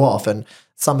and show off. And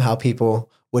somehow people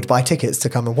would buy tickets to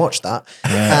come and watch that.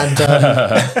 Yeah.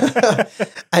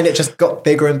 And it just got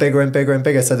bigger and bigger and bigger and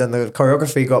bigger. So then the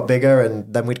choreography got bigger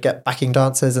and then we'd get backing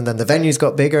dancers and then the venues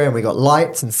got bigger and we got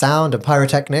lights and sound and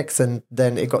pyrotechnics. And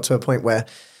then it got to a point where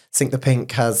Sink the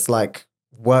Pink has like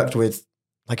worked with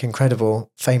like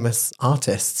incredible famous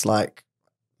artists like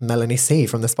Melanie C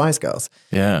from the Spice Girls,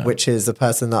 which is a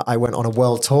person that I went on a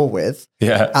world tour with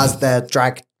as their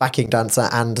drag backing dancer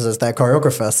and as their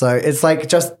choreographer. So it's like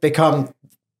just become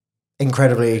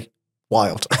incredibly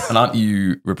wild. And aren't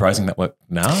you reprising that work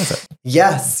now? Is it?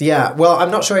 Yes, yeah. Well, I'm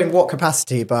not sure in what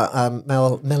capacity, but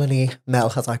Melanie,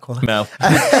 Mel, as I call her. Mel.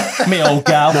 Me old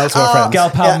gal. Mel to her friends. Gal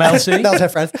pal Mel C. Mel to her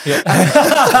friends.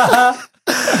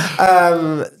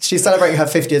 She's celebrating her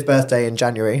 50th birthday in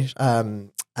January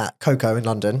at Coco in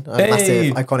London, a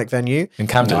massive iconic venue. In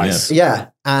Camden, Nice. Yeah.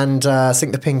 And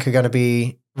Sink the Pink are going to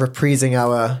be reprising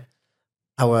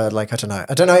our like, I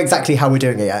don't know exactly how we're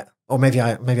doing it yet. Or maybe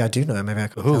I do know. Maybe I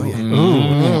can tell you.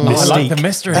 I like the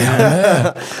mystery.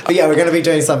 Yeah. But yeah, we're going to be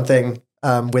doing something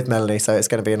with Melanie, so it's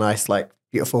going to be a nice, like,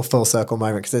 beautiful full circle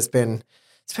moment because it's been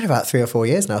about 3 or 4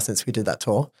 years now since we did that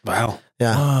tour. Wow.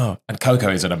 Yeah. Oh, and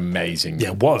Coco is an amazing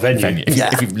what a venue.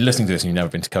 If you're listening to this and you've never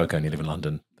been to Coco and you live in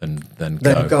London, then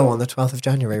go on the 12th of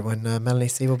January when Melanie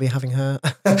C will be having her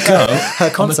her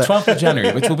concert. On the 12th of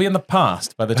January, which will be in the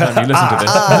past by the time you listen to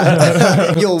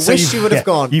this. You'll wish you would have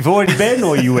gone. You've already been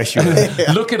or you wish you would?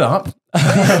 Look it up.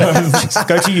 Just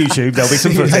go to YouTube. There'll be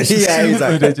some footage. Yeah,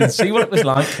 exactly. And see what it was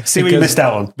like. See what you missed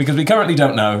out on. Because we currently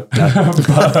don't know.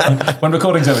 But when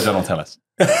recording's over, John will tell us.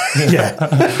 Yeah.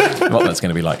 What that's going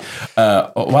to be like.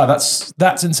 Wow,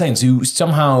 that's insane. So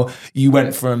somehow you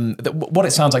went from what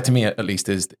it sounds like to me, at least,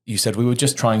 is you said we were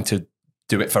just trying to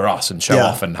do it for us and show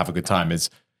off and have a good time. Is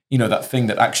that thing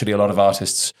that actually a lot of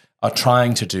artists are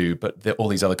trying to do, but all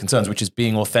these other concerns, which is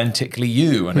being authentically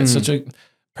you. And it's such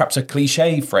perhaps a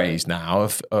cliche phrase now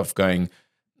of going,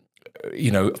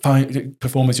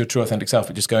 perform as your true authentic self,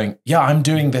 but just going, I'm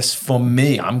doing this for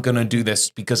me. I'm going to do this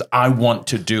because I want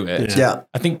to do it. Yeah.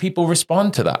 I think people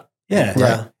respond to that. Yeah.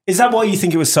 Yeah. Is that why you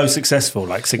think it was so successful,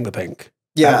 like Sink the Pink?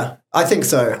 Yeah, I think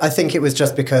so. I think it was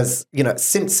just because,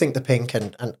 since Sink the Pink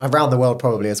and around the world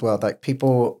probably as well, like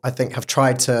people, I think, have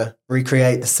tried to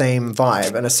recreate the same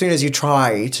vibe. And as soon as you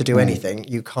try to do anything,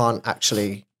 you can't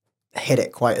actually hit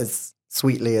it quite as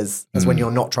sweetly as when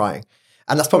you're not trying.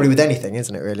 And that's probably with anything,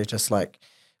 isn't it, really? Just like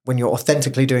when you're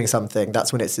authentically doing something,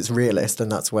 that's when it's its realist,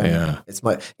 and that's when it's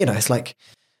it's like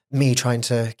me trying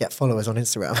to get followers on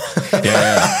Instagram.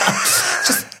 It's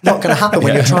just not going to happen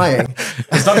when you're trying.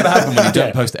 It's not going to happen when you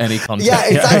don't post any content. Yeah,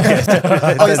 exactly.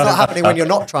 It's not happening when you're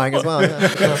not trying as well.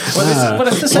 Well,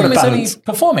 it's the same as any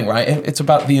performing, right? It's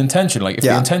about the intention. Like if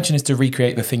the intention is to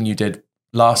recreate the thing you did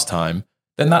last time,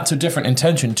 then that's a different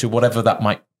intention to whatever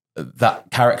that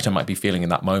character might be feeling in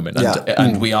that moment.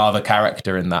 And we are the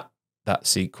character in that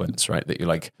sequence, right? That you're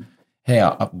like, hey,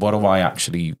 what do I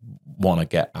actually want to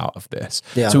get out of this?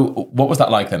 Yeah. So what was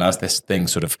that like then as this thing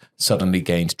sort of suddenly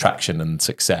gained traction and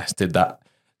success? Did that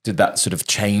sort of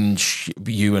change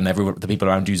you and the people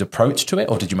around you's approach to it,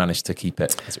 or did you manage to keep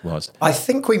it as it was? I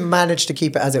think we managed to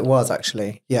keep it as it was,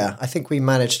 actually. Yeah, I think we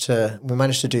managed to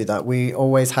do that. We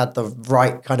always had the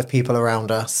right kind of people around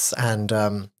us,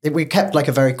 and we kept like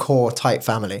a very core, tight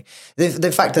family.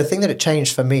 In fact, the thing that it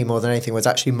changed for me more than anything was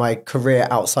actually my career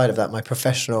outside of that, my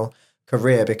professional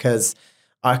career, because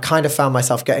I kind of found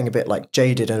myself getting a bit like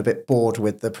jaded and a bit bored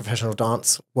with the professional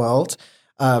dance world.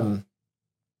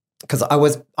 Because I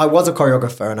was a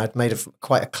choreographer, and I'd made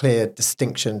quite a clear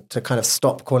distinction to kind of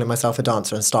stop calling myself a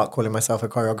dancer and start calling myself a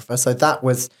choreographer. So that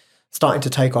was starting to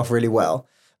take off really well.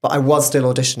 But I was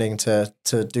still auditioning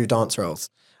to do dance roles.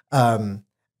 And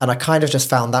I kind of just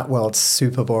found that world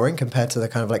super boring compared to the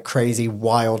kind of like crazy,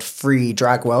 wild, free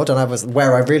drag world. And I was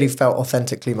where I really felt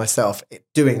authentically myself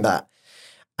doing that.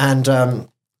 And a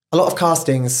lot of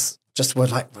castings just were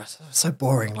like so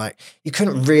boring. Like you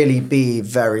couldn't really be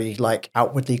very like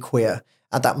outwardly queer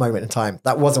at that moment in time.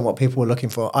 That wasn't what people were looking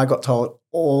for. I got told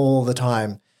all the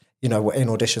time, in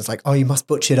auditions, like, oh, you must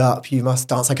butch it up. You must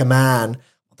dance like a man.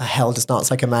 What the hell does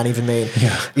dance like a man even mean?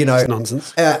 Yeah, it's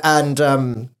nonsense. And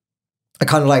I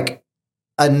kind of like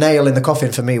a nail in the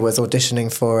coffin for me was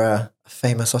auditioning for a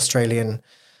famous Australian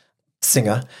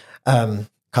singer, Kylie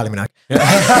Minogue.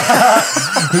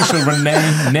 Who shall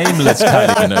remain nameless,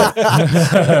 Kylie Minogue.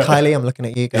 Kylie, I'm looking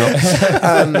at you, girl.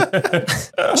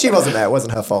 She wasn't there. It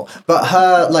wasn't her fault. But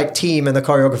her like team and the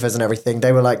choreographers and everything,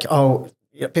 they were like, oh,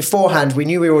 beforehand, we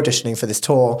knew we were auditioning for this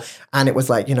tour. And it was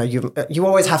like, you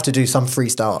always have to do some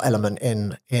freestyle element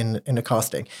in a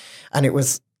casting. And it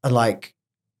was like,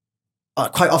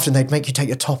 quite often they'd make you take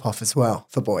your top off as well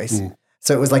for boys.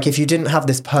 So it was like, if you didn't have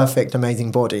this perfect,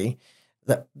 amazing body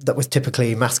that was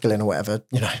typically masculine or whatever,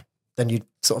 then you'd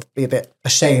sort of be a bit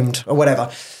ashamed or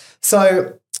whatever.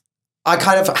 So I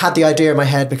kind of had the idea in my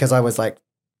head, because I was like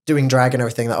doing drag and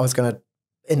everything, that I was going to,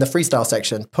 in the freestyle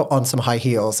section, put on some high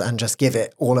heels and just give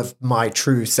it all of my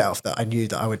true self that I knew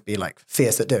that I would be like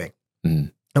fierce at doing.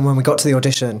 And when we got to the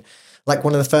audition, like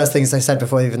one of the first things they said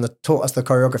before they even taught us the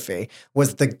choreography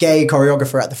was the gay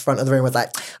choreographer at the front of the room was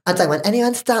like, I don't want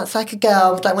anyone to dance like a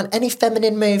girl. I don't want any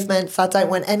feminine movements. I don't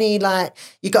want any like,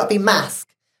 you got to be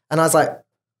masked. And I was like,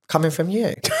 coming from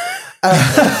you.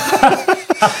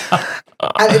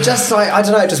 And it just like, I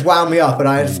don't know, it just wound me up. And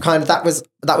I kind of, that was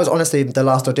honestly the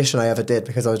last audition I ever did,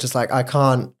 because I was just like, I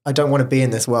don't want to be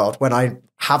in this world when I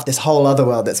have this whole other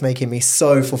world that's making me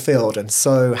so fulfilled and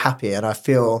so happy. And I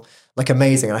feel like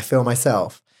amazing, and I feel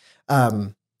myself.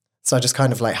 So I just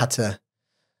kind of like had to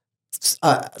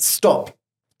stop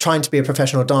trying to be a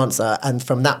professional dancer, and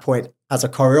from that point, as a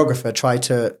choreographer, try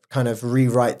to kind of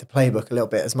rewrite the playbook a little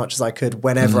bit as much as I could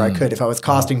whenever I could. If I was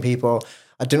casting people,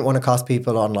 I didn't want to cast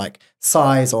people on like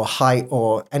size or height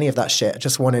or any of that shit. I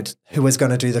just wanted who was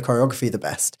going to do the choreography the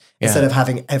best, instead of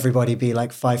having everybody be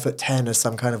like 5'10" as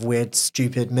some kind of weird,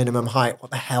 stupid minimum height.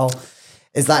 What the hell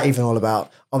is that even all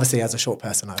about? Obviously, as a short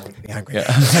person, I would be angry.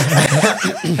 Yeah.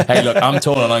 Hey, look, I'm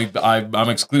tall and I'm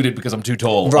excluded because I'm too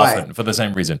tall often for the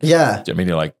same reason. Yeah. I mean,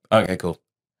 you're like, okay, cool.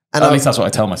 And at least that's what I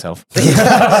tell myself.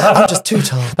 I'm just too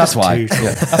tall. That's why.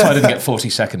 That's why I didn't get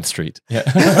 42nd Street. Yeah.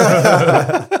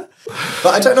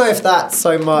 But I don't know if that's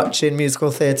so much in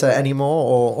musical theatre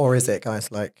anymore, or is it,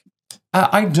 guys? Like,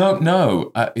 I don't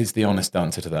know. Is the honest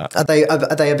answer to that? Are they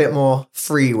a bit more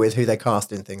free with who they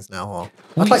cast in things now? Or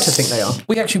I'd like to think they are.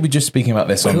 We actually were just speaking about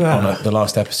this on the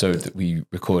last episode that we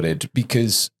recorded,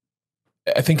 because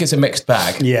I think it's a mixed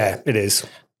bag. Yeah, it is.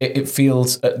 It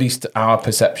feels, at least our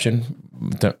perception,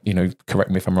 correct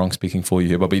me if I'm wrong speaking for you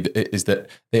here, Bobby, is that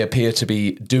they appear to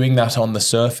be doing that on the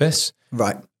surface,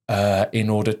 right? In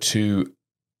order to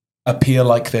appear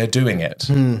like they're doing it.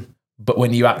 But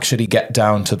when you actually get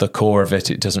down to the core of it,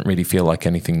 it doesn't really feel like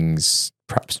anything's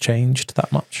perhaps changed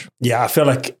that much. Yeah, I feel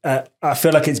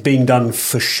like it's being done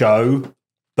for show,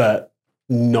 but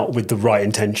not with the right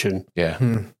intention. Yeah,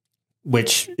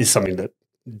 which is something that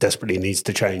desperately needs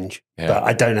to change. Yeah. But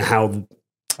I don't know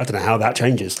I don't know how that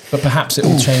changes. But perhaps it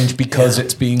will change because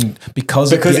it's being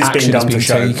because it's the action being done is being for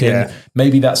show, taken. yeah.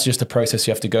 Maybe that's just a process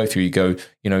you have to go through. You go,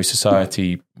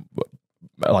 society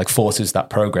like forces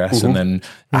that progress, and then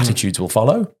attitudes will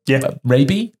follow. Yeah,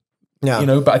 maybe. Yeah.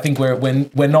 But I think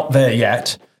we're not there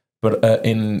yet, but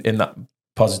in that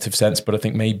positive sense. But I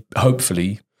think maybe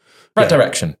hopefully right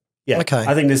direction. Yeah. Okay.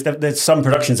 I think there's some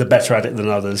productions are better at it than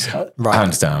others. Right.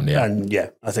 Hands down. Yeah.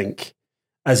 And I think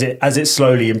as it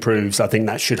slowly improves, I think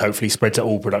that should hopefully spread to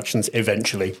all productions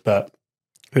eventually. But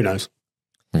who knows?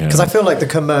 Because I feel like the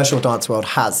commercial dance world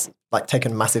has like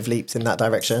taken massive leaps in that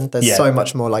direction. There's so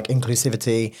much more like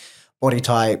inclusivity, body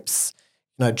types,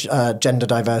 gender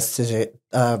diversity,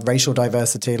 racial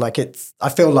diversity. Like I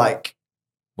feel like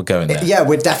we're going there. Yeah,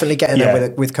 we're definitely getting there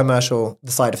with commercial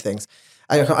the side of things.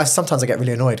 Sometimes I get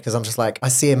really annoyed because I'm just like, I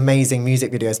see amazing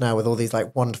music videos now with all these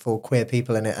like wonderful queer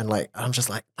people in it, and like I'm just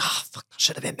like, fuck, that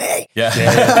should have been me. Yeah.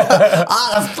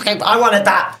 I wanted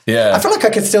that. Yeah. I feel like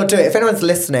I could still do it. If anyone's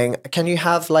listening, can you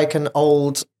have like an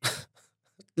old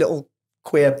little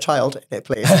queer child in it,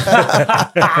 please?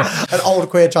 An old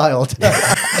queer child.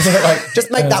 Just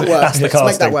make that work. Just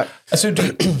make that work. So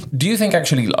do you think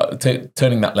actually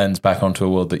turning that lens back onto a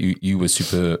world that you were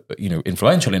super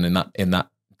influential in that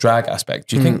drag aspect,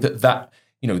 do you think that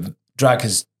drag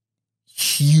has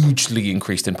hugely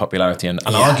increased in popularity and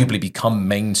arguably become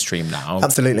mainstream now?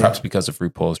 Absolutely. Perhaps because of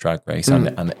RuPaul's Drag Race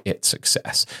and its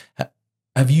success.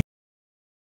 Have you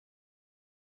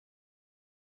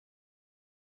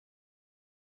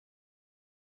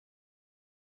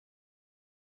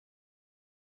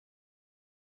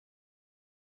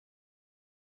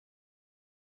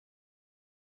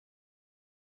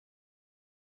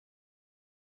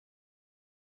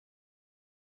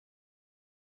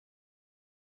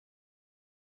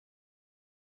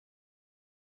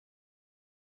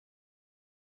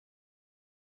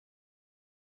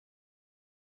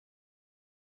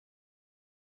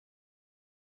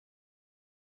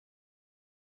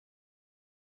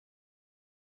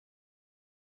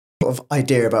sort of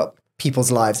idea about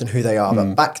people's lives and who they are.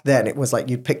 But back then it was like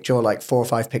you picked your like 4 or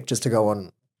 5 pictures to go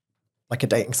on like a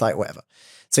dating site or whatever.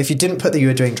 So if you didn't put that you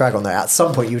were doing drag on there, at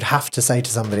some point you'd have to say to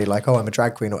somebody like, oh, I'm a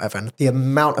drag queen or whatever. And the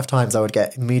amount of times I would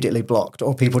get immediately blocked,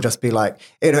 or people just be like,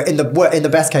 in the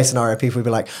best case scenario, people would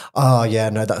be like, oh yeah,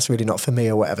 no, that's really not for me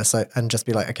or whatever. So, and just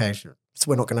be like, okay, so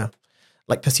we're not going to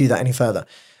like pursue that any further.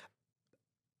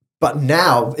 But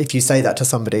now, if you say that to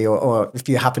somebody, or if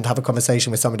you happen to have a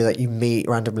conversation with somebody that you meet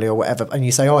randomly or whatever, and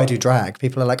you say, "Oh, I do drag,"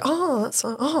 people are like, "Oh, that's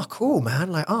cool,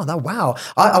 man!" Like, "Oh, that wow."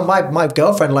 My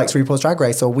girlfriend likes RuPaul's Drag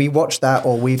Race, or we watched that,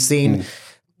 or we've seen,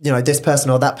 this person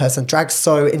or that person. Drag's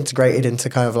so integrated into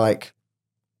kind of like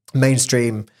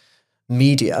mainstream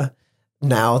media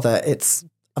now that it's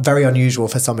very unusual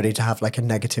for somebody to have like a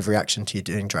negative reaction to you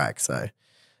doing drag. So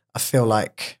I feel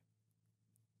like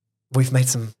we've made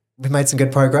some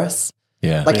good progress.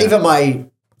 Yeah. Like even my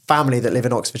family that live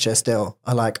in Oxfordshire still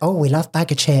are like, oh, we love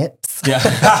Bag of Chips. Yeah.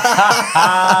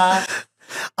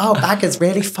 Oh, Baggers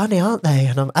really funny, aren't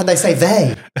they? And they say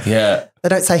they. Yeah. They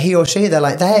don't say he or she. They're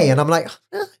like they. And I'm like,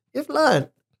 you've learned.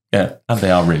 Yeah. And they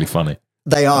are really funny.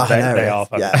 They are hilarious. They are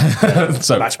funny. Yeah.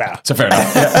 So much better. So fair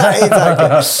enough. Exactly.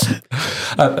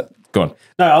 Go on.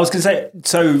 No, I was going to say,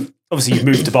 so obviously you've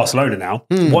moved to Barcelona now.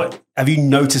 What have you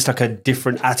noticed, like a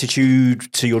different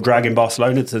attitude to your drag in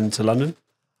Barcelona than to London?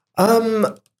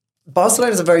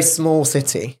 Barcelona is a very small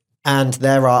city, and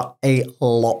there are a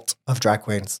lot of drag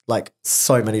queens, like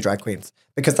so many drag queens,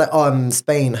 because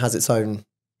Spain has its own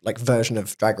like version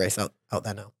of Drag Race out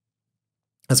there now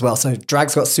as well. So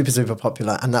drag's got super, super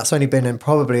popular, and that's only been in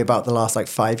probably about the last like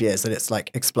 5 years that it's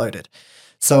like exploded.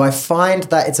 So I find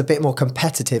that it's a bit more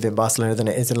competitive in Barcelona than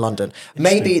it is in London.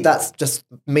 Maybe that's just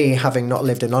me having not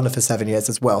lived in London for 7 years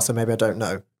as well, so maybe I don't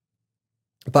know.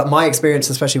 But my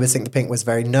experience, especially with Sink the Pink, was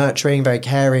very nurturing, very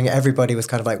caring. Everybody was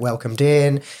kind of like welcomed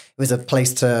in. It was a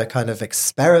place to kind of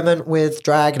experiment with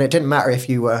drag, and it didn't matter if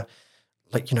you were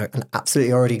like, an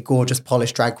absolutely already gorgeous,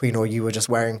 polished drag queen, or you were just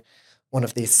wearing one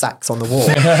of these sacks on the wall.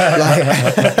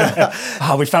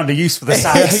 We found a use for the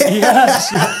sacks.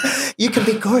 Yes. You can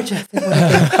be gorgeous.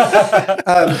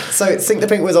 So Sink the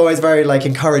Pink was always very like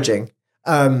encouraging.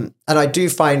 And I do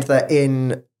find that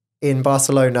in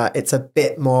Barcelona, it's a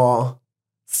bit more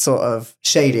sort of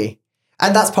shady.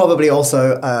 And that's probably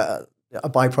also a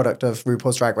byproduct of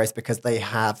RuPaul's Drag Race, because they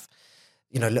have,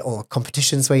 little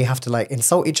competitions where you have to like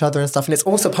insult each other and stuff. And it's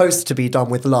all supposed to be done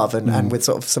with love and with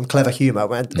sort of some clever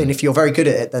humor. And if you're very good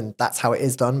at it, then that's how it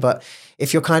is done. But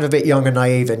if you're kind of a bit young and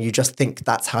naive and you just think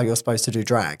that's how you're supposed to do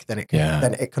drag, then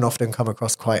it can often come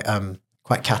across quite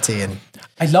catty. And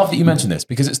I love that you mentioned this,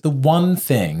 because it's the one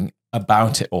thing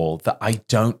about it all that I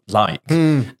don't like.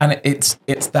 And it's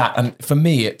that. And for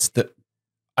me, it's that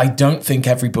I don't think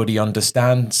everybody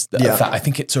understands that. I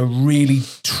think it's a really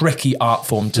tricky art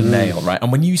form to nail, right?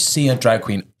 And when you see a drag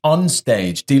queen on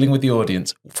stage dealing with the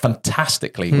audience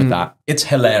fantastically with that, it's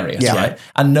hilarious, right?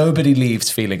 And nobody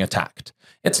leaves feeling attacked.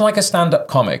 It's like a stand-up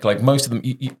comic. Like most of them,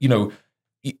 you know,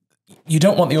 you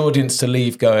don't want the audience to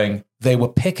leave going, they were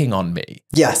picking on me.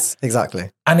 Yes,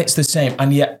 exactly. And it's the same.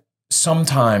 And yet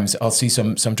sometimes I'll see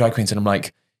some drag queens and I'm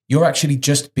like, you're actually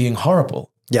just being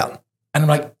horrible. Yeah. And I'm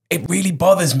like, it really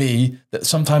bothers me that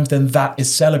sometimes then that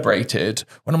is celebrated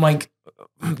when I'm like,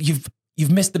 you've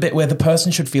missed the bit where the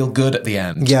person should feel good at the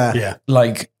end. Yeah.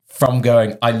 Like from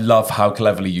going, I love how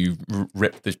cleverly you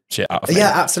ripped the shit out of me.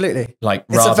 Yeah, absolutely. Like,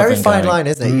 it's a very fine going, line,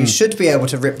 isn't it? You should be able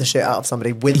to rip the shit out of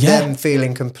somebody with them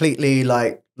feeling completely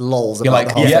like lols about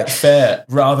the whole thing. Fair.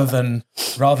 Rather than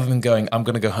going, I'm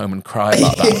going to go home and cry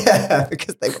about that. Yeah,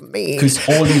 because they were mean. Because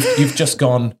all you've just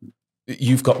gone,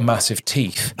 you've got massive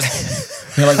teeth.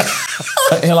 You're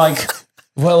like,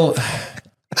 well,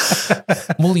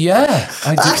 yeah,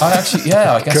 I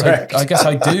guess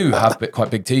I do have quite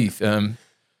big teeth.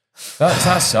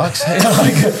 That sucks.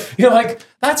 You're like,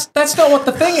 that's not what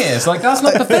the thing is. Like, that's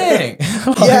not the thing.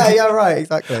 Right,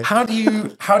 exactly. How do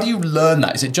you learn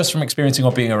that? Is it just from experiencing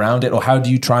or being around it, or how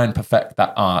do you try and perfect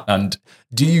that art? And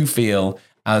do you feel,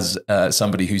 as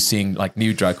somebody who's seeing like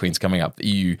new drag queens coming up, that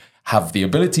you have the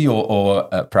ability or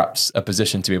perhaps a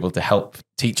position to be able to help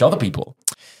teach other people?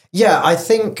 Yeah, I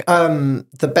think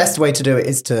the best way to do it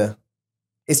is to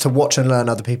watch and learn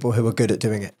other people who are good at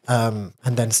doing it, and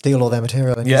then steal all their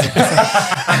material.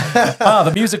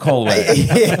 The music hall way.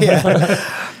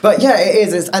 But yeah,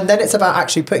 it is. And then it's about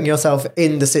actually putting yourself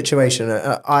in the situation.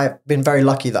 I've been very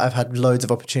lucky that I've had loads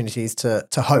of opportunities to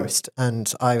host,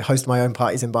 and I host my own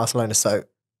parties in Barcelona. So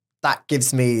that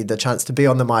gives me the chance to be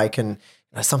on the mic, and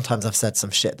sometimes I've said some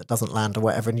shit that doesn't land or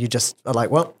whatever, and you just are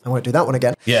like, well, I won't do that one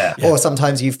again. Yeah. Or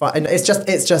sometimes you find, and it's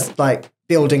just like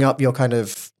building up your kind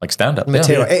of like stand-up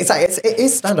material. Yeah. It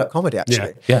is stand-up comedy,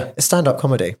 actually. Yeah. It's stand-up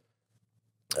comedy.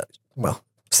 Well,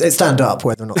 it's stand-up,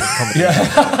 whether or not it's comedy.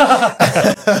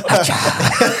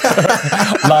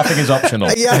 Laughing is optional.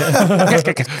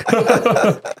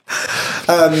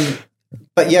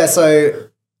 But yeah, so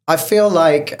I feel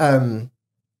like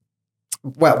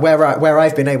where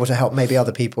I've been able to help maybe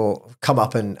other people come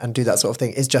up and do that sort of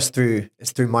thing is just through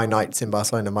my nights in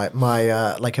Barcelona.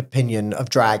 My like opinion of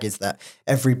drag is that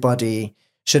everybody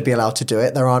should be allowed to do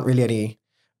it. There aren't really any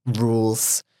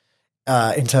rules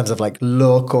in terms of like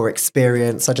look or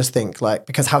experience. I just think like,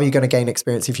 because how are you going to gain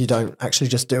experience if you don't actually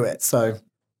just do it? So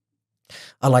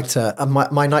I like to,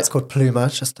 my night's called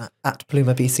Pluma, just at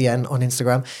Pluma BCN on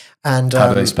Instagram. And how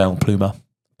do they spell Pluma?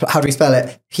 How do we spell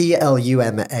it?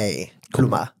 Pluma.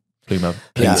 Pluma. Pluma.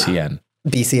 BCN.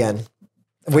 BCN.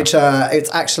 Which it's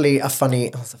actually a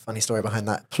funny story behind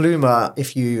that. Pluma,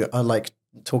 if you are like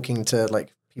talking to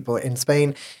like people in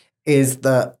Spain, is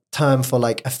the term for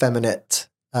like effeminate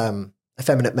men.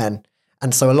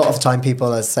 And so a lot of time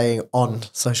people are saying on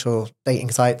social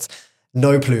dating sites,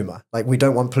 no pluma. Like, we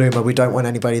don't want pluma. We don't want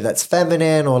anybody that's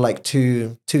feminine or like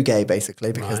too gay,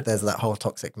 basically, because there's that whole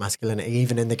toxic masculinity,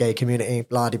 even in the gay community,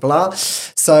 blah, de blah.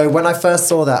 So when I first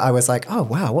saw that, I was like, oh,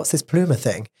 wow, what's this pluma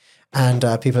thing? And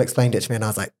people explained it to me, and I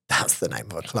was like, that's the name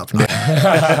of a club.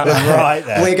 Right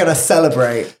there. We're going to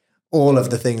celebrate all of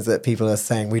the things that people are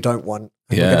saying we don't want.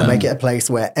 And we're going to make it a place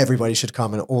where everybody should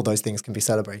come and all those things can be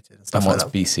celebrated. And stuff what's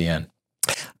like BCN?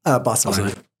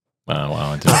 Barcelona. Wow,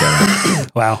 I didn't get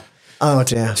it. Wow. Oh,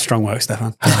 dear. Strong work,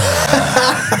 Stefan.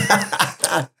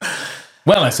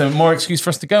 Well, that's a more excuse for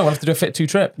us to go. We'll have to do a Fit 2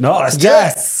 trip. No, let's do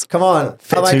yes, come on.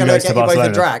 Fit Am I 2 going to goes get to you both in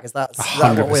Barcelona. drag? Is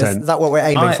that what we're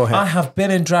aiming for here? I have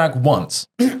been in drag once,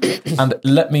 and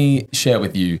let me share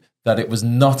with you that it was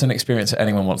not an experience that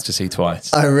anyone wants to see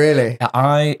twice. Oh, really?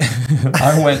 I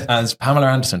went as Pamela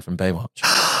Anderson from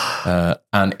Baywatch,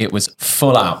 and it was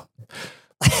full out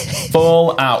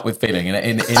with feeling in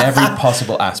every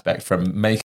possible aspect, from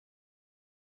making.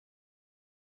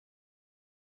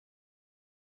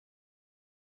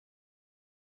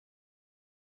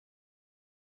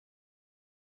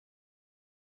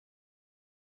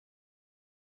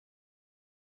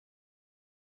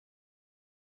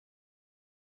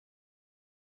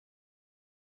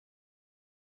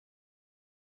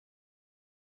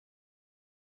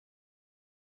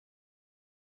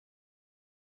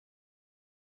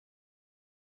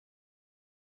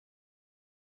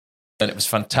 And it was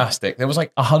fantastic. There was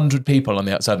like 100 people on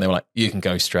the outside, and they were like, "You can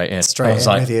go straight in." Straight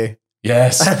in with you.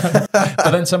 Yes.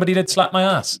 But then somebody did slap my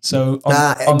ass. So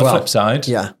on the flip side,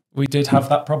 yeah, we did have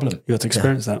that problem. You got to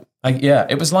experience that.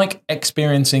 It was like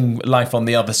experiencing life on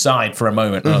the other side for a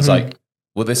moment. And I was like,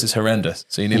 well, this is horrendous.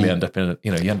 So you nearly end up you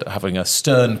end up having a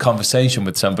stern conversation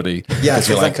with somebody. Yeah, you're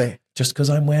exactly. Like, just because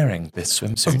I'm wearing this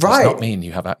swimsuit does Right. not mean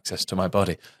you have access to my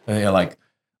body. And you're like,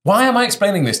 why am I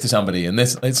explaining this to somebody? And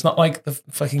it's not like the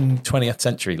fucking 20th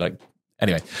century. Like,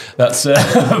 anyway, that's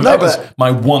that was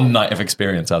my one night of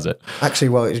experience as it. Actually,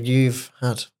 well, you've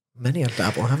had many a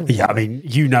dabble, haven't you? Yeah, I mean,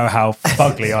 you know how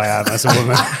fugly I am as a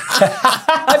woman.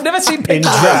 I've never seen In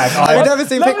pictures. drag, I've never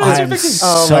seen pictures. I am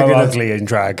Oh, so my goodness. ugly in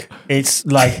drag. It's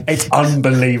like, it's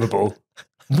unbelievable.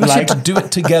 We should do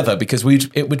it together because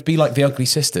it would be like the Ugly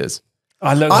Sisters.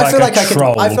 I look I like feel like a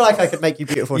troll. I feel like I could make you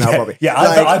beautiful now, Yeah, Bobby. yeah,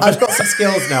 Like, I've I've got some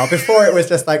skills now. Before it was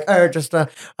just like, I just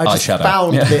Eyeshadow.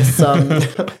 found Yeah. this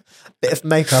bit of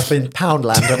makeup in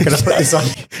Poundland. I'm going to put this on.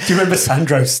 Do you remember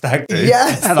Sandro's stag do?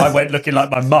 Yes. And I went looking like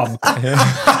my mum.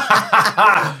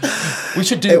 We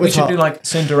should It do was hot. like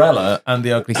Cinderella and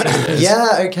the Ugly Sisters.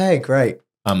 Yeah. Okay. Great.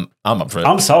 I'm up for it.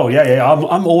 I'm sold. Yeah.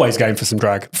 I'm always going for some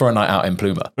drag. For a night out in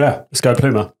Pluma. Yeah, let's go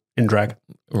Pluma in drag.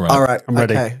 Right. All right. I'm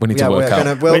ready. Okay. We need to work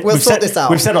out. We'll We've sort said- this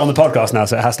out. We've said it on the podcast now,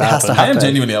 so it has to has happen. to I am happen.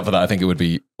 genuinely up for that. I think it would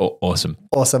be awesome.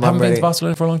 Awesome. I haven't I'm been ready. to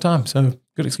Barcelona for a long time, so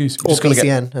good excuse. Or Just gotta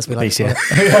BCN, as we like to call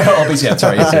BCN. it. Oh, BCN,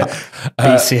 sorry. Yeah.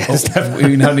 BCN.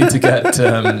 We now need to get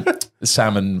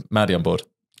Sam and Maddie on board.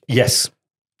 Yes.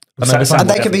 And then Sam And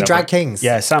will they can be definitely drag have kings. it.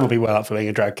 Yeah, Sam will be well up for being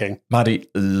a drag king. Maddie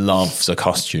loves a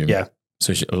costume. Yeah.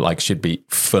 So should be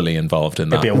fully involved in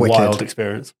It'd that. be a Wicked. wild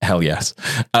experience. Hell yes.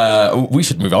 We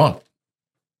should move on.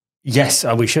 Yes,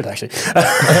 we should actually.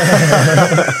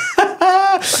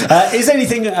 Is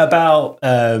anything about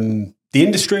the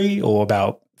industry or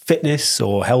about fitness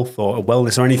or health or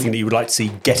wellness or anything that you would like to see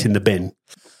get in the bin?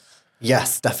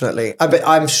 Yes, definitely.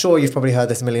 I'm sure you've probably heard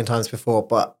this a million times before,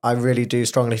 but I really do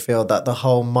strongly feel that the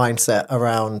whole mindset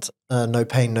around no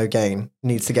pain, no gain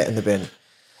needs to get in the bin.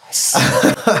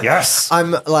 Yes.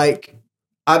 I'm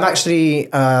actually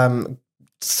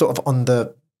sort of on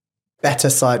the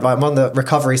better side. I'm on the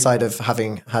recovery side of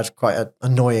having had quite an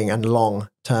annoying and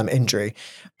long-term injury.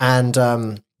 And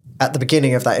at the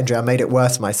beginning of that injury, I made it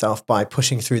worse myself by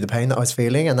pushing through the pain that I was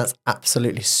feeling. And that's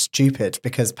absolutely stupid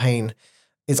because pain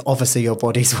is obviously your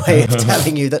body's way of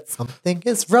telling you that something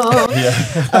is wrong.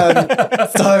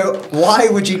 So why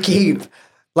would you keep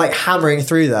like hammering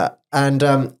through that? And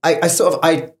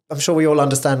I'm sure we all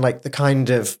understand like the kind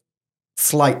of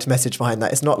slight message behind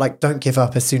that. It's not like don't give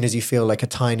up as soon as you feel like a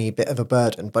tiny bit of a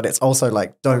burden, but it's also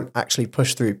like don't actually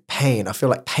push through pain. I feel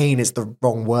like pain is the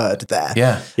wrong word there.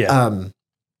 Yeah.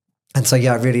 And so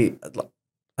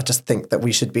I just think that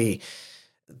the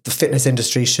fitness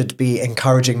industry should be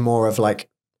encouraging more of like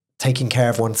taking care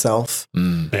of oneself,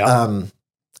 Yeah.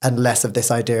 and less of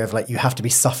this idea of like you have to be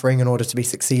suffering in order to be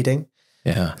succeeding.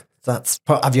 Yeah.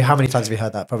 How many times have you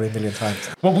heard that? Probably a million times.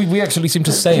 Well, we actually seem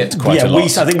to say it quite Yeah, a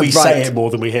lot. I think we Right. say it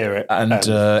more than we hear it. and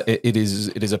it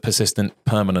is a persistent,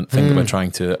 permanent thing that we're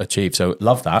trying to achieve. So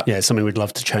love that. Yeah, it's something we'd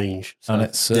love to change. So. And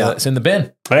it's in the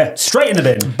bin. But yeah, straight in the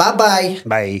bin. Bye-bye.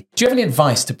 Bye. Do you have any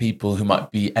advice to people who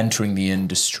might be entering the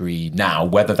industry now,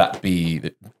 whether that be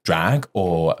drag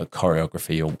or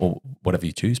choreography or whatever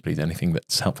you choose, please? Anything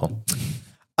that's helpful.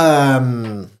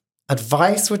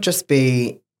 Advice would just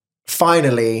be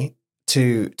finally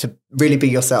to really be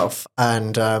yourself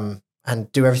and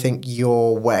do everything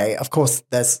your way. Of course,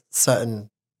 there's certain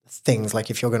things like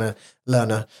if you're going to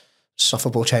learn a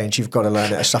shufflable change, you've got to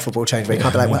learn it a shuffable change. But you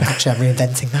can't be like, well, actually, I'm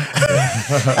reinventing that.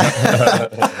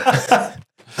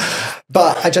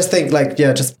 But I just think like,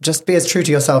 yeah, just be as true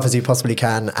to yourself as you possibly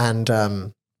can and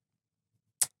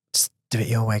just do it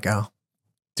your way, girl.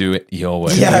 Do it your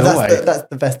way. Yeah, your way. that's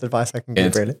the best advice I can give,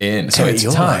 It's really. So Do it it's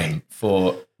your time way.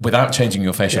 for, without changing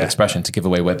your facial Yeah. expression, to give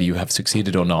away whether you have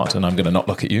succeeded or not. And I'm going to not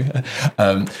look at you.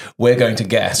 We're going to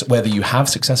guess whether you have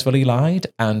successfully lied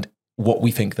and what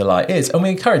we think the lie is. And we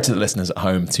encourage the listeners at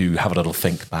home to have a little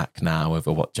think back now over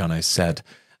what Jono said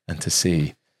and to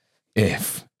see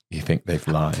if you think they've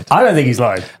lied. I don't think he's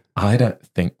lied. I don't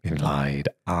think they've lied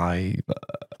either.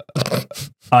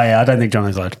 I don't think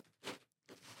Jono's lied.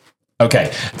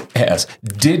 Okay, hit us.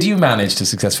 Did you manage to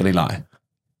successfully lie?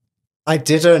 I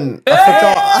didn't. I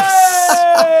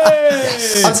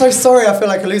forgot. I'm so sorry. I feel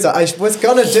like a loser. I was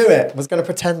going to do it. I was going to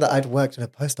pretend that I'd worked in a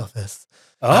post office.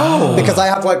 Oh. Because I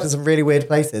have worked in some really weird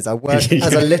places. I worked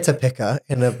as a litter picker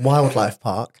in a wildlife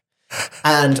park.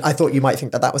 And I thought you might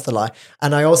think that was the lie.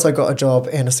 And I also got a job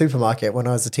in a supermarket when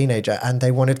I was a teenager and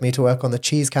they wanted me to work on the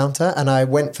cheese counter. And I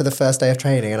went for the first day of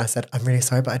training and I said, I'm really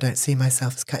sorry, but I don't see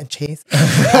myself as cutting cheese. And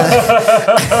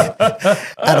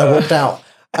I walked out.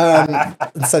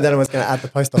 So then I was going to add the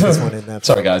post office one in there.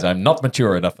 Sorry, guys, I'm not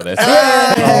mature enough for this. Oh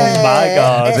my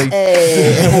God.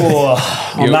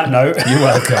 On that note, You're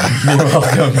welcome. You're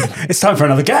welcome. it's time for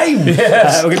another game.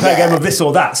 Yes. We're going to play a game of this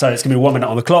or that. So it's going to be 1 minute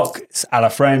on the clock. It's a la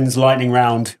Friends, lightning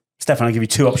round. Stefan, I'll give you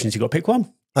 2 options. You've got to pick one.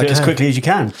 Do it as quickly as you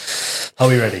can. Are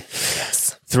we ready?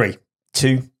 Yes. 3,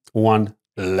 2, 1,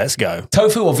 let's go.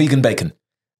 Tofu or vegan bacon?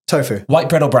 Tofu. White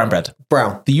bread or brown bread?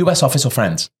 Brown. The US office or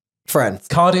Friends? Friends.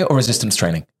 Cardio or resistance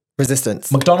training?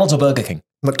 Resistance. McDonald's or Burger King?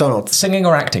 McDonald's. Singing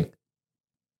or acting?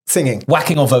 Singing.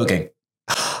 Whacking or voguing?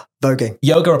 Voguing.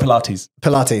 Yoga or Pilates?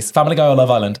 Pilates. Family Guy or Love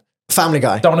Island? Family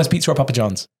Guy. Domino's Pizza or Papa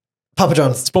John's? Papa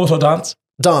John's. Sport or dance?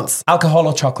 Dance. Alcohol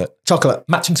or chocolate? Chocolate.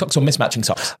 Matching socks or mismatching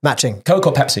socks? Matching. Coke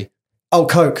or Pepsi? Oh,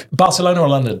 Coke. Barcelona or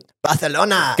London?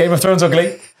 Barcelona. Game of Thrones or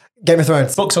Glee? Game of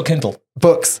Thrones. Books or Kindle?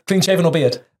 Books. Clean shaven or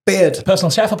beard? Beard. Personal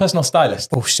chef or personal stylist?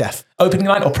 Oh, chef. Opening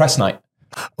night or press night?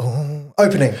 Oh,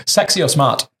 opening. Sexy or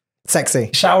smart?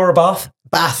 Sexy. Shower or bath?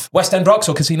 Bath. West End Rocks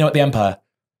or Casino at the Empire?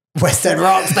 West End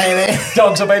Rocks, baby.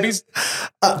 Dogs or babies?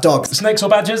 Dogs. Snakes or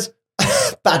badgers?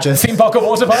 Badgers. Theme park or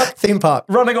water park? Theme park.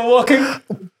 Running or walking?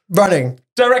 Running.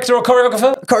 Director or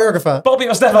choreographer? Choreographer. Bobby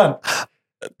or Stefan?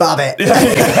 Bobby.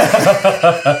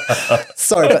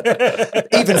 Sorry, but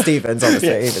even Stevens,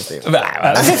 obviously. Even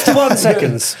Stevens. 51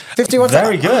 seconds. 51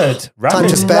 Very good. Time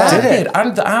to spare. Did it.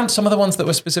 And some of the ones that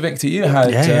were specific to you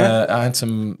had Yeah, had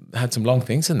some long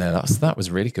things in there. That was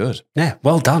really good. Yeah,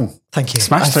 well done. Thank you.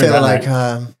 Smashed I through feel that, like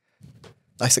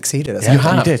I succeeded. As Yeah. You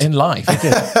well. have did. in life. You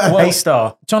did. A Well,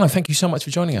 star. Jono, thank you so much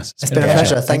for joining us. It's been a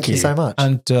pleasure. Thank you so much.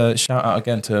 And shout out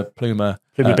again to Pluma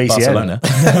BCN. Barcelona.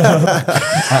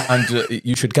 And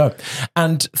you should go.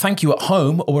 And thank you at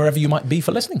home or wherever you might be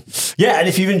for listening. Yeah, and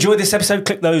if you've enjoyed this episode,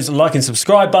 click those like and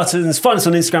subscribe buttons. Find us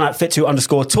on Instagram at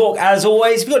fit2_talk. As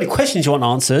always, if you've got any questions you want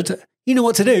answered, you know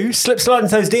what to do. Slide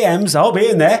into those DMs. I'll be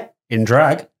in there in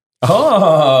drag.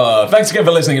 Oh, thanks again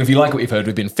for listening. And if you like what you've heard,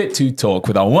 we've been Fit to Talk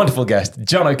with our wonderful guest,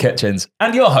 Jono Kitchens,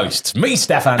 and your hosts, me,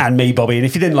 Stefan. And me, Bobby. And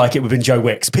if you didn't like it, we've been Joe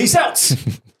Wicks. Peace out.